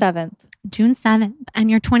 June 7th. June 7th.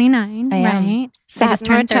 And you're 29, I am. right? Saturn I just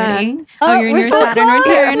turned 30. return. You're in your so Saturn close.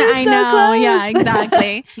 return. We're I so know. close. Yeah,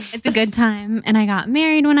 exactly. It's a good time. And I got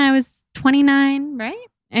married when I was 29, right?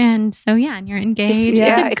 And so, and you're engaged.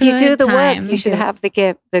 Yeah, it's if you do the time. work, you should have the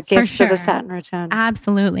gift of the Saturn return.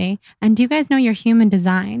 Absolutely. And do you guys know your human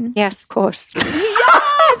design? Yes, of course.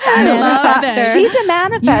 I love it. She's a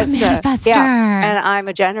manifester. You're a manifester. Yeah, and I'm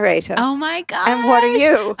a generator. Oh my God. And what are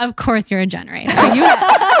you? Of course you're a generator. You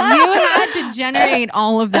had to generate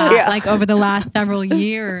all of that over the last several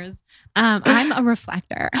years. I'm a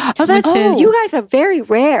reflector. You guys are very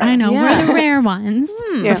rare. I know. We're the rare ones.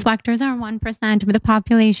 Reflectors are 1% of the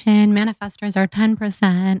population. Manifestors are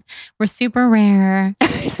 10%. We're super rare.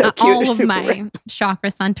 So cute. All of my chakra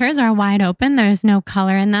centers are wide open. There's no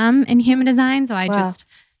color in them in human design. So I just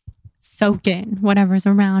soak in whatever's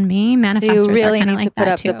around me. Manifestors so you really are need like to put that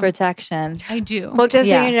up too. the protection. I do. Well, just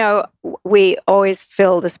so you know, we always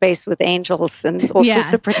fill the space with angels and all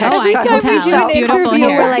sorts of protection. I can tell. We do an It's beautiful interview,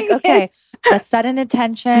 here. we're like, okay, let's set an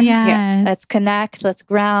intention. Yes. Let's connect. Let's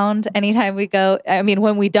ground. Anytime we go,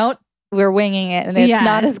 when we don't we're winging it and it's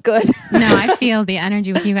not as good. No, I feel the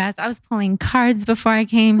energy with you guys. I was pulling cards before I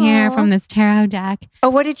came here from this tarot deck. Oh,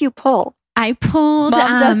 what did you pull? I pulled.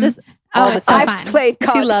 Mom does this. Oh, it's so I've fun. played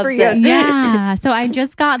cards for years. Yeah. So I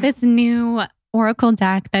just got this new oracle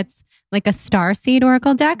deck that's like a starseed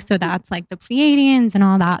oracle deck. So that's like the Pleiadians and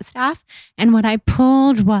all that stuff. And what I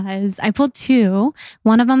pulled two.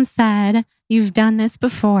 One of them said, "You've done this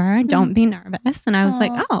before. Don't be nervous." And I was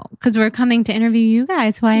like, oh, because we're coming to interview you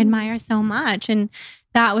guys who I admire so much. And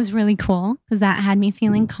that was really cool because that had me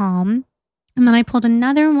feeling calm. And then I pulled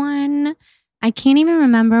another one. I can't even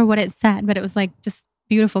remember what it said, but it was like just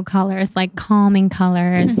beautiful colors, like calming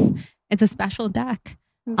colors. It's a special deck.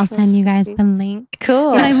 I'll send you guys the link.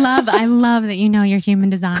 Cool. And I love that you know your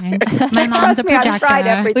human design. My mom's a projector. I've tried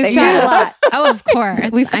everything. We've tried a lot. Oh, of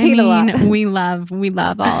course. We've seen a lot. We love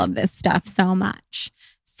all of this stuff so much.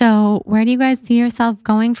 So where do you guys see yourself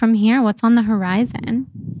going from here? What's on the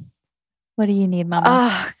horizon? What do you need, Mama?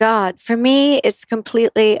 Oh, God. For me, it's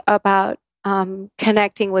completely about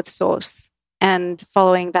connecting with Source and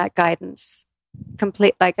following that guidance.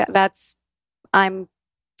 I'm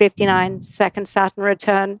 59, second Saturn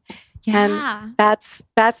return. Yeah. And that's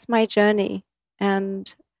my journey.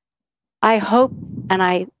 And I hope and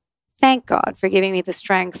I thank God for giving me the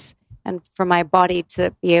strength and for my body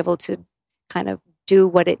to be able to kind of do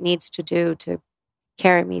what it needs to do to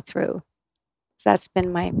carry me through. So that's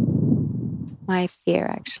been my fear,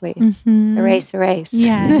 actually. Erase.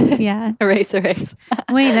 Yes. Erase.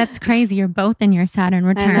 Wait, that's crazy. You're both in your Saturn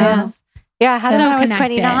returns. Yeah, I had it when I was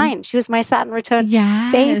connected. 29. She was my Saturn return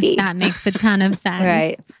baby. That makes a ton of sense.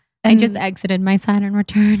 Right. I just exited my Saturn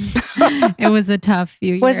return. It was a tough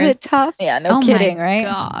few years. Was it tough? Yeah, no kidding, my right?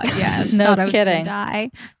 God, yes. No Thought I was gonna kidding. die.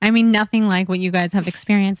 I mean, nothing like what you guys have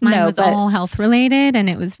experienced. Mine was all health related and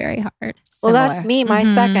it was very hard. Well, that's me. My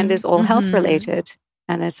second is all health related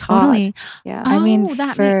and it's hard. Totally. Yeah. I mean,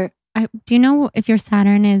 do you know if your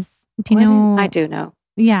Saturn is, I do know.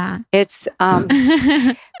 Yeah. It's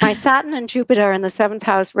my Saturn and Jupiter are in the 7th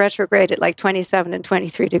house retrograde at like 27 and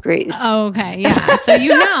 23 degrees. Oh, okay. Yeah. So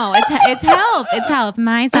it's health. It's health.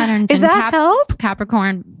 My Saturn's is in that health?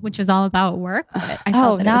 Capricorn, which is all about work. But I Oh,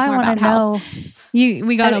 felt that now it was I more want to about health. know.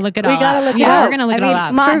 We got to look it all up. We got to look it Yeah, up. we're going to look it all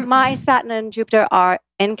up. My Saturn and Jupiter are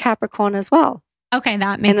in Capricorn as well. Okay,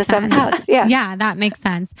 that makes in the sense. 7th house, yes. Yeah, that makes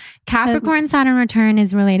sense. Capricorn Saturn return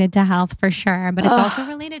is related to health for sure, but it's also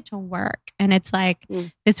related to work. And it's like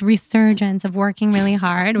this resurgence of working really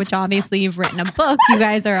hard, which obviously you've written a book. You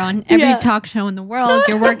guys are on every talk show in the world.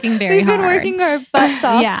 You're working very hard. We've been working our butts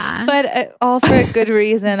off. Yeah. But all for a good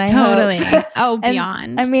reason, I Totally. hope. Oh,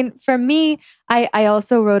 beyond. I mean, for me, I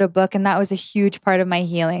also wrote a book and that was a huge part of my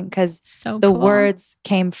healing because the words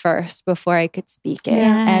came first before I could speak it.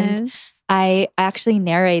 Yes. And I actually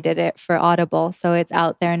narrated it for Audible, so it's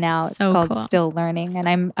out there now. It's called Still Learning, and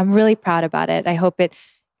I'm really proud about it. I hope it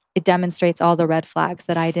demonstrates all the red flags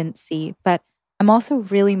that I didn't see. But I'm also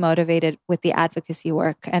really motivated with the advocacy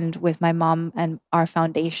work and with my mom and our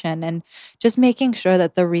foundation, and just making sure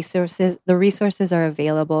that the resources are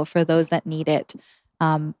available for those that need it,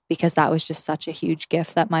 because that was just such a huge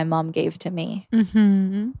gift that my mom gave to me.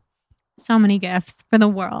 Mm-hmm. So many gifts for the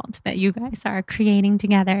world that you guys are creating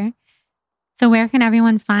together. So where can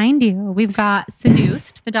everyone find you? We've got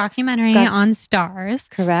Seduced, the documentary on Stars.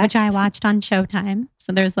 Correct. Which I watched on Showtime.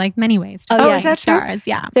 So there's like many ways to is that Stars.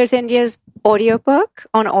 True? Yeah. There's India's audiobook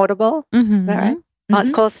on Audible.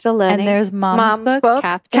 Called Still Learning. And there's Mom's book,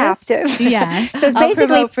 Captive. Yeah. So it's I'll basically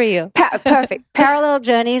promote for you. Perfect. Parallel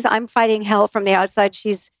journeys. I'm fighting hell from the outside.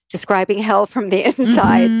 She's describing hell from the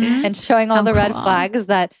inside. And showing all the red flags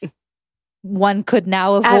that one could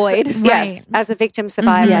now avoid. Yes, as a victim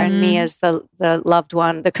survivor and me as the loved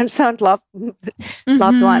one, the concerned loved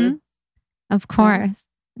one. Of course.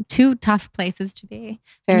 Two tough places to be.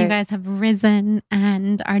 And you guys have risen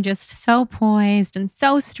and are just so poised and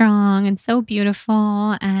so strong and so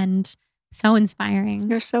beautiful and so inspiring.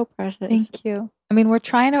 You're so precious. Thank you. I mean, we're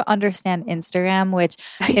trying to understand Instagram, which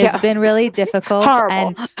has been really difficult.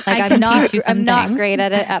 Horrible. And I'm not great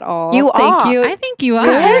at it at all. You Thank are. you. I think you are.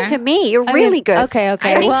 Compared to me, you're really good. Okay. I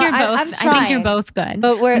think you're both good.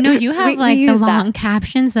 But you have the long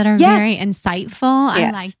captions that are very insightful.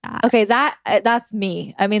 Yes. I like that. Okay, that's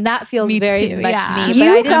me. I mean, that feels very too, much yeah. me. You But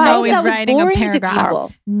I didn't know guys that was writing a boring to paragraph.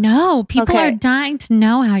 people. No, people are dying to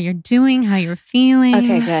know how you're doing, how you're feeling.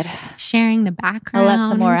 Okay, good. Sharing the background. I'll let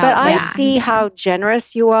some more out. But I see how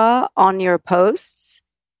generous you are on your posts.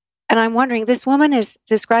 And I'm wondering, this woman is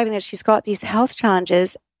describing that she's got these health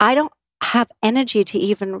challenges. have energy to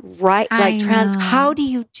even write, how do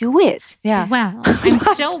you do it? Yeah. Well, I'm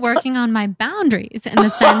still working on my boundaries in the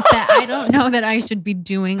sense that I don't know that I should be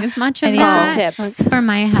doing as much of I need some that tips. for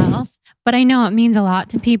my health. But I know it means a lot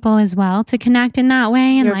to people as well to connect in that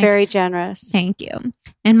way. And You're very generous. Thank you.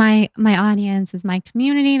 And my audience is my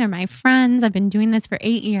community. They're my friends. I've been doing this for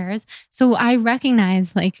 8 years. So I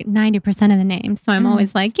recognize like 90% of the names. So I'm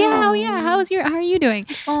always like, how are you doing?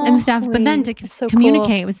 And stuff. Sweet. But then to so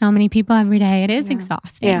communicate with so many people every day, it is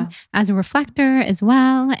exhausting as a reflector as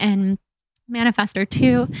well. And manifestor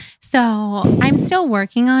too. So I'm still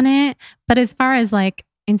working on it. But as far as like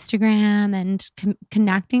Instagram and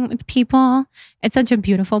connecting with people, it's such a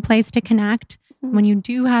beautiful place to connect. When you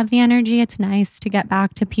do have the energy, it's nice to get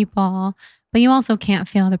back to people, but you also can't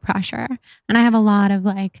feel the pressure. And I have a lot of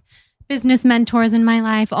like business mentors in my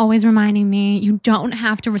life always reminding me, you don't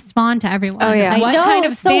have to respond to everyone. Oh, yeah. What I know, kind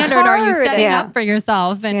of it's so standard are you hard. setting Yeah. up for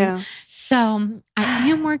yourself? And so I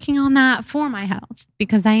am working on that for my health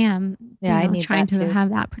because I am I need trying that to too. have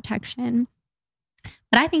that protection.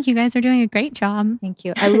 But I think you guys are doing a great job. Thank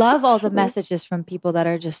you. I love all the messages from people that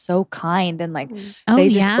are just so kind and like Oh, they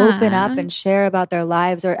just yeah. open up and share about their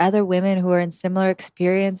lives, or other women who are in similar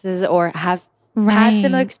experiences or have had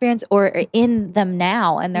similar experience or are in them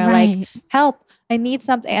now. And they're like, help, I need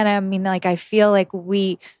something. And I mean, like, I feel like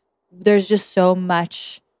there's just so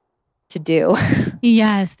much to do.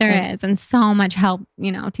 Yes, there is. And so much help,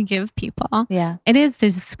 to give people. Yeah. It is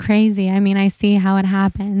just crazy. I mean, I see how it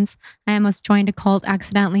happens. I almost joined a cult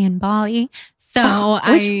accidentally in Bali. So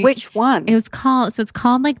which one? It's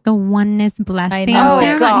called like the Oneness Blessing. know it.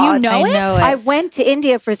 Ceremony. God, You know I it? know it. I went to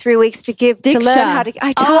India for 3 weeks to learn how to.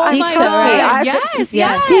 Oh trust my me. God. I've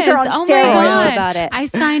Yes. Seeker on Oh my steroids. God. about it. I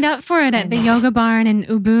signed up for it at the yoga barn in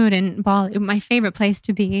Ubud in Bali, my favorite place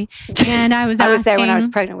to be. And I was there when I was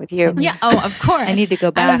asking- pregnant with you. Yeah. Oh, of course. I need to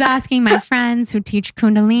go I was back. asking my friends who teach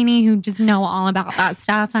Kundalini, who just know all about that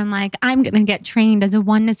stuff. I'm like, I'm going to get trained as a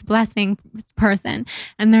Oneness Blessing person.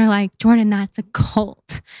 And they're like, Jordan, that's a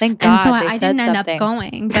cult. Thank And God so they I said didn't end something. up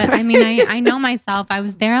going. But I mean, I know myself. I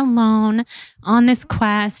was there alone on this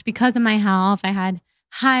quest because of my health. I had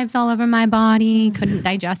hives all over my body, couldn't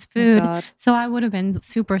digest food. God. So I would have been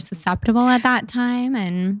super susceptible at that time.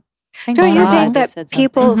 And Thank Don't you God think they that said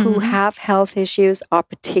people something. who have health issues are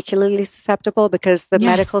particularly susceptible because the Yes.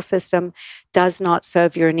 medical system does not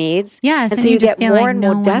serve your needs? yes, And so and you just get feel more like and no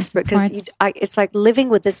more one desperate because supports- it's like living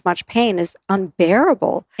with this much pain is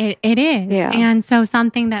unbearable. It is. Yeah. And so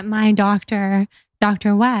something that my doctor,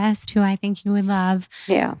 Dr. West, who I think you would love,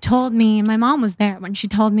 Yeah. told me, my mom was there when she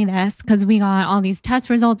told me this because we got all these test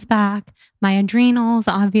results back. My adrenals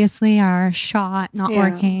obviously are shot, not Yeah.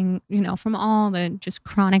 working, from all the just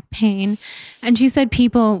chronic pain. And she said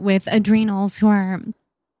people with adrenals who are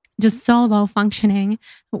just so low functioning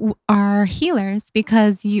are healers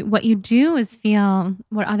because what you do is feel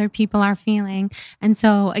what other people are feeling. And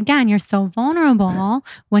so again, you're so vulnerable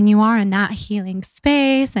when you are in that healing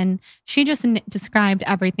space. And she just described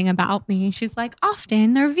everything about me. She's like,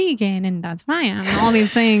 often they're vegan and that's what I am and all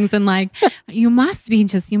these things. And like, you must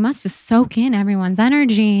just soak in everyone's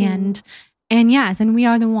energy. And yes, and we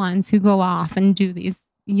are the ones who go off and do these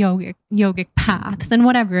yogic paths and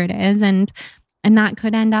whatever it is. And that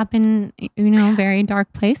could end up in, very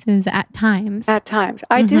dark places at times. At times.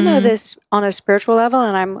 I do know this on a spiritual level,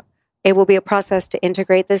 and it will be a process to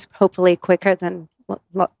integrate this, hopefully quicker than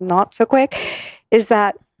not so quick, is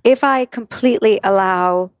that if I completely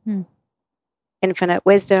allow infinite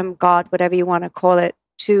wisdom, God, whatever you want to call it,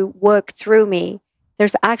 to work through me,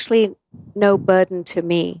 there's actually no burden to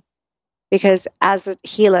me. Because as a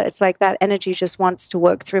healer, it's like that energy just wants to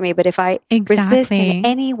work through me. But if I resist in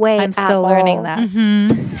any way I'm still learning that.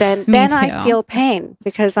 then I feel pain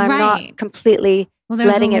because I'm not completely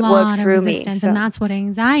letting it work through me. So. And that's what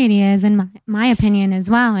anxiety is, in my opinion as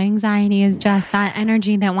well. Anxiety is just that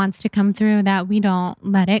energy that wants to come through that we don't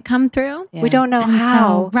let it come through. We don't know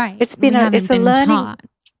how. So, right. It's a learning. Taught.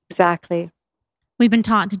 Exactly. We've been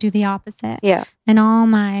taught to do the opposite. Yeah. And all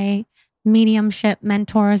my mediumship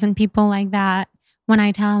mentors and people like that, when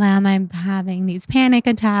I tell them I'm having these panic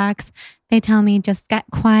attacks, they tell me just get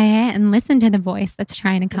quiet and listen to the voice that's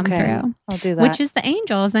trying to come through. I'll do that. Which is the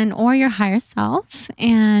angels or your higher self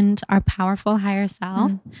and our powerful higher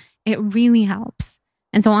self. It really helps.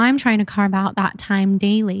 And so I'm trying to carve out that time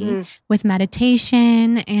daily with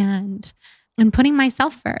meditation and putting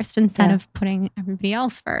myself first instead of putting everybody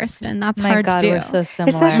else first. And that's hard to do. We're so similar.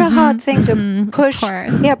 It's such a hard thing to push. Of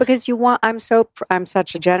course. Yeah, because I'm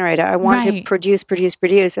such a generator. I want to produce.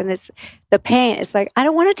 And it's the pain. It's like, I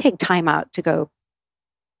don't want to take time out to go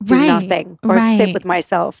do nothing or sit with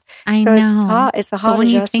myself. I know. It's a hard but when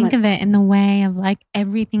adjustment. you think of it in the way of like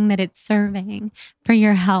everything that it's serving for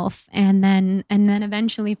your health and then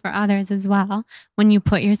eventually for others as well, when you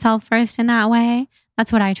put yourself first in that way,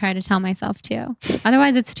 that's what I try to tell myself too.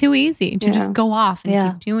 Otherwise, it's too easy to just go off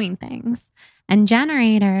and keep doing things. And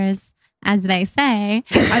generators, as they say,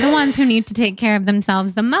 are the ones who need to take care of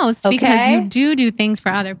themselves the most because you do things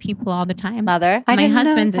for other people all the time. Mother. My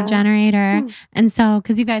husband's a generator. And so,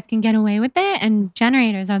 because you guys can get away with it, and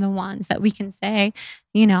generators are the ones that we can say,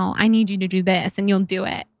 you know, I need you to do this and you'll do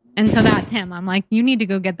it. And so that's him. I'm like, you need to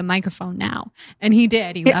go get the microphone now. And he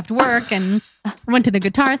did. He left work and went to the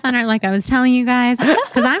Guitar Center like I was telling you guys,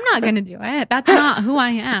 because I'm not going to do it. That's not who I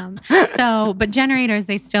am. So, but generators,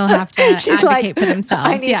 they still have to advocate for themselves.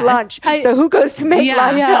 I need lunch. So who goes to make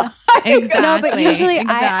lunch? Yeah, exactly. No, but usually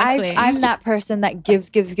I'm that person that gives,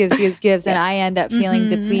 and I end up feeling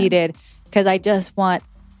depleted because I just want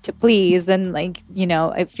to please, and like, you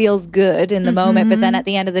know, it feels good in the moment, but then at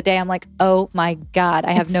the end of the day I'm like, oh my God,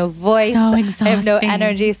 I have no voice, I have no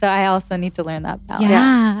energy. So I also need to learn that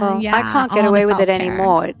balance. I can't get away with it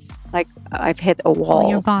anymore. It's like I've hit a wall. Well,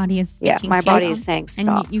 your body is speaking my body is saying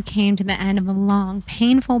stop. And you came to the end of a long,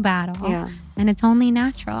 painful battle, and it's only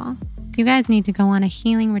natural. You guys need to go on a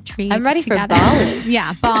healing retreat. I'm ready together. for Bali.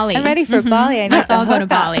 Yeah, Bali. I'm ready for Bali. I need Let's all go to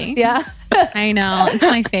Bali. Yeah. I know. It's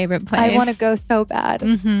my favorite place. I want to go so bad.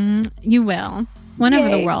 You will. Whenever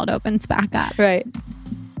the world opens back up. Right.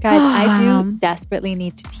 Guys, I do desperately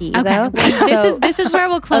need to pee, though. This is where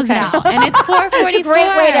we'll close it out. And it's 4:44. It's a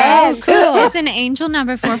great way to end. Cool. It's an angel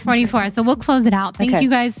number 444. So we'll close it out. Thank you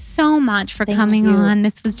guys so much for coming on.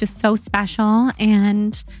 This was just so special.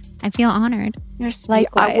 And I feel honored.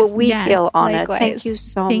 Likewise. We feel honored. Likewise. Thank you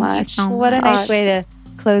so much. Thank you so much. What a nice way to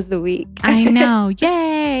close the week. I know.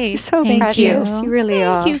 Yay. So thank you. You really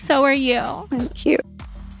are. Thank you. So are you. Thank you.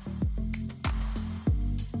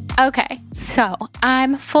 Okay, so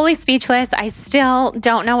I'm fully speechless. I still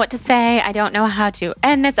don't know what to say. I don't know how to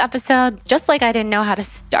end this episode, just like I didn't know how to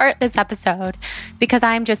start this episode, because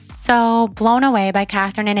I'm just so blown away by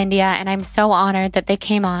Catherine and India, and I'm so honored that they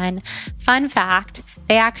came on. Fun fact,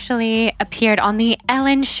 they actually appeared on the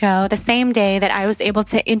Ellen show the same day that I was able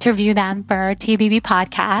to interview them for our TBB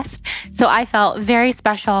podcast. So I felt very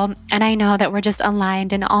special, and I know that we're just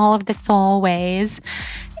aligned in all of the soul ways.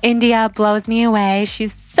 India blows me away.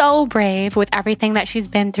 She's so brave with everything that she's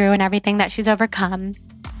been through and everything that she's overcome.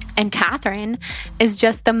 And Catherine is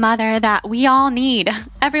just the mother that we all need.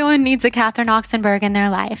 Everyone needs a Catherine Oxenberg in their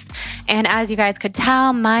life. And as you guys could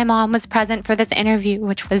tell, my mom was present for this interview,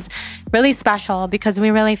 which was really special because we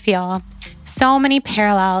really feel so many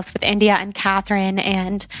parallels with India and Catherine,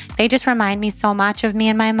 and they just remind me so much of me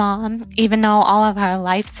and my mom, even though all of our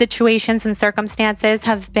life situations and circumstances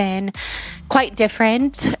have been quite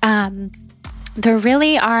different. There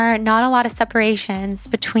really are not a lot of separations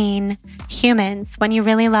between humans when you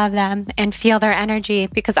really love them and feel their energy,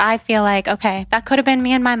 because I feel like, okay, that could have been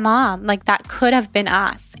me and my mom. Like, that could have been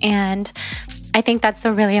us. And I think that's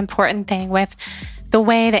the really important thing with the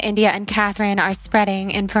way that India and Catherine are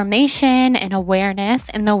spreading information and awareness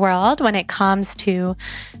in the world when it comes to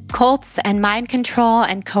cults and mind control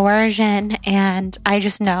and coercion. And I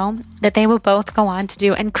just know that they will both go on to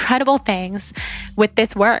do incredible things with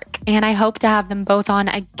this work. And I hope to have them both on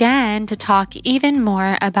again to talk even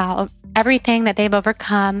more about everything that they've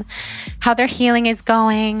overcome, how their healing is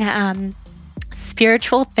going,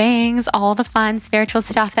 spiritual things, all the fun spiritual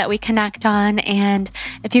stuff that we connect on. And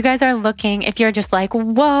if you guys are looking, if you're just like,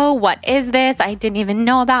 whoa, what is this? I didn't even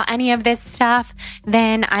know about any of this stuff.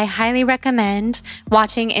 Then I highly recommend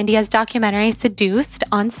watching India's documentary Seduced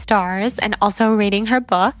on Stars, and also reading her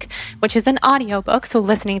book, which is an audiobook. So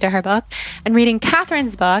listening to her book and reading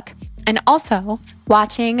Catherine's book, and also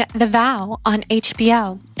watching The Vow on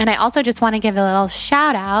HBO. And I also just want to give a little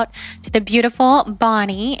shout out to the beautiful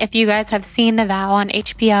Bonnie. If you guys have seen The Vow on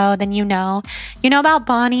HBO, then you know about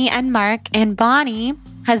Bonnie and Mark. And Bonnie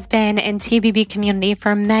has been in TBB community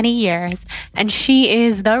for many years, and she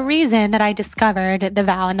is the reason that I discovered The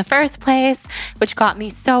Vow in the first place, which got me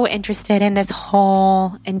so interested in this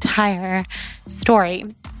whole entire story.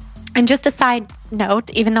 And just a side note,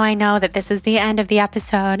 even though I know that this is the end of the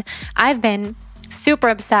episode, I've been super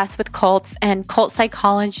obsessed with cults and cult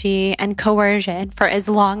psychology and coercion for as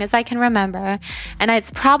long as I can remember. And it's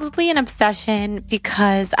probably an obsession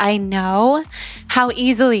because I know how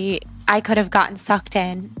easily I could have gotten sucked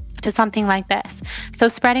in to something like this. So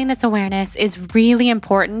spreading this awareness is really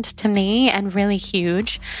important to me and really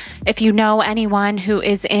huge. If you know anyone who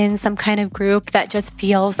is in some kind of group that just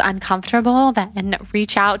feels uncomfortable, then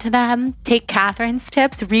reach out to them. Take Catherine's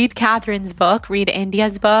tips, read Catherine's book, read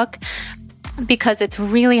India's book, because it's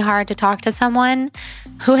really hard to talk to someone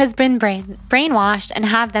who has been brainwashed and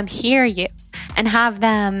have them hear you and have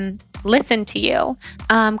them listen to you,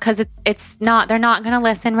 because they're not going to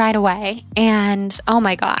listen right away. And oh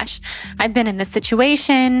my gosh, I've been in this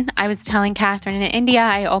situation. I was telling Catherine in India,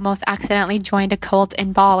 I almost accidentally joined a cult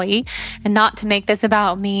in Bali. And not to make this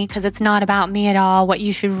about me, because it's not about me at all. What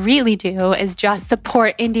you should really do is just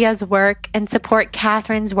support India's work and support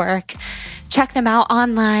Catherine's work. Check them out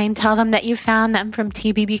online. Tell them that you found them from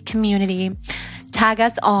TBB Community. Tag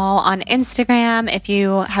us all on Instagram. If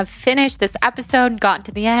you have finished this episode, gotten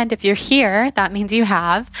to the end, if you're here, that means you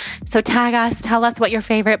have. So tag us, tell us what your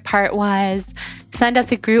favorite part was. Send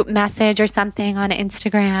us a group message or something on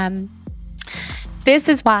Instagram. This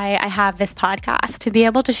is why I have this podcast, to be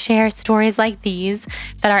able to share stories like these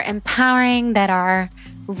that are empowering, that are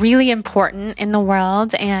really important in the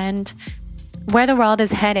world. And where the world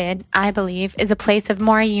is headed, I believe, is a place of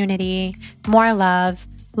more unity, more love,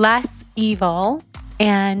 less evil.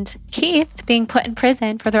 And Keith being put in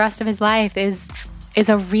prison for the rest of his life is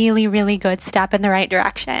a really, really good step in the right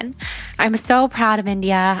direction. I'm so proud of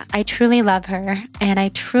India. I truly love her, and I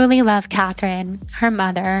truly love Catherine, her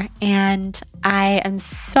mother, and I am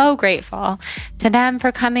so grateful to them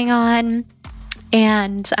for coming on,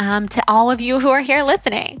 and to all of you who are here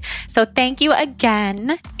listening. So thank you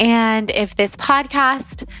again. And if this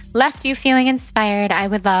podcast left you feeling inspired, I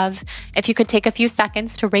would love if you could take a few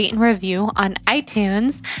seconds to rate and review on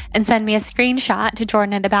iTunes and send me a screenshot to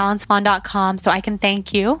jordan@thebalancedblonde.com so I can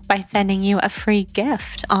thank you by sending you a free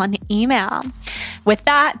gift on email. With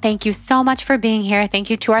that, thank you so much for being here. Thank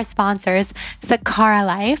you to our sponsors, Sakara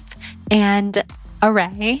Life and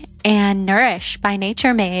Array and Nourish by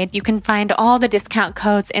Nature Made. You can find all the discount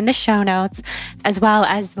codes in the show notes, as well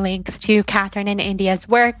as links to Catherine and India's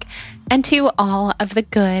work and to all of the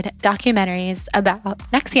good documentaries about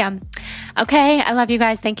NXIVM. Okay, I love you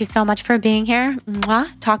guys. Thank you so much for being here. Mwah.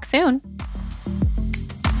 Talk soon.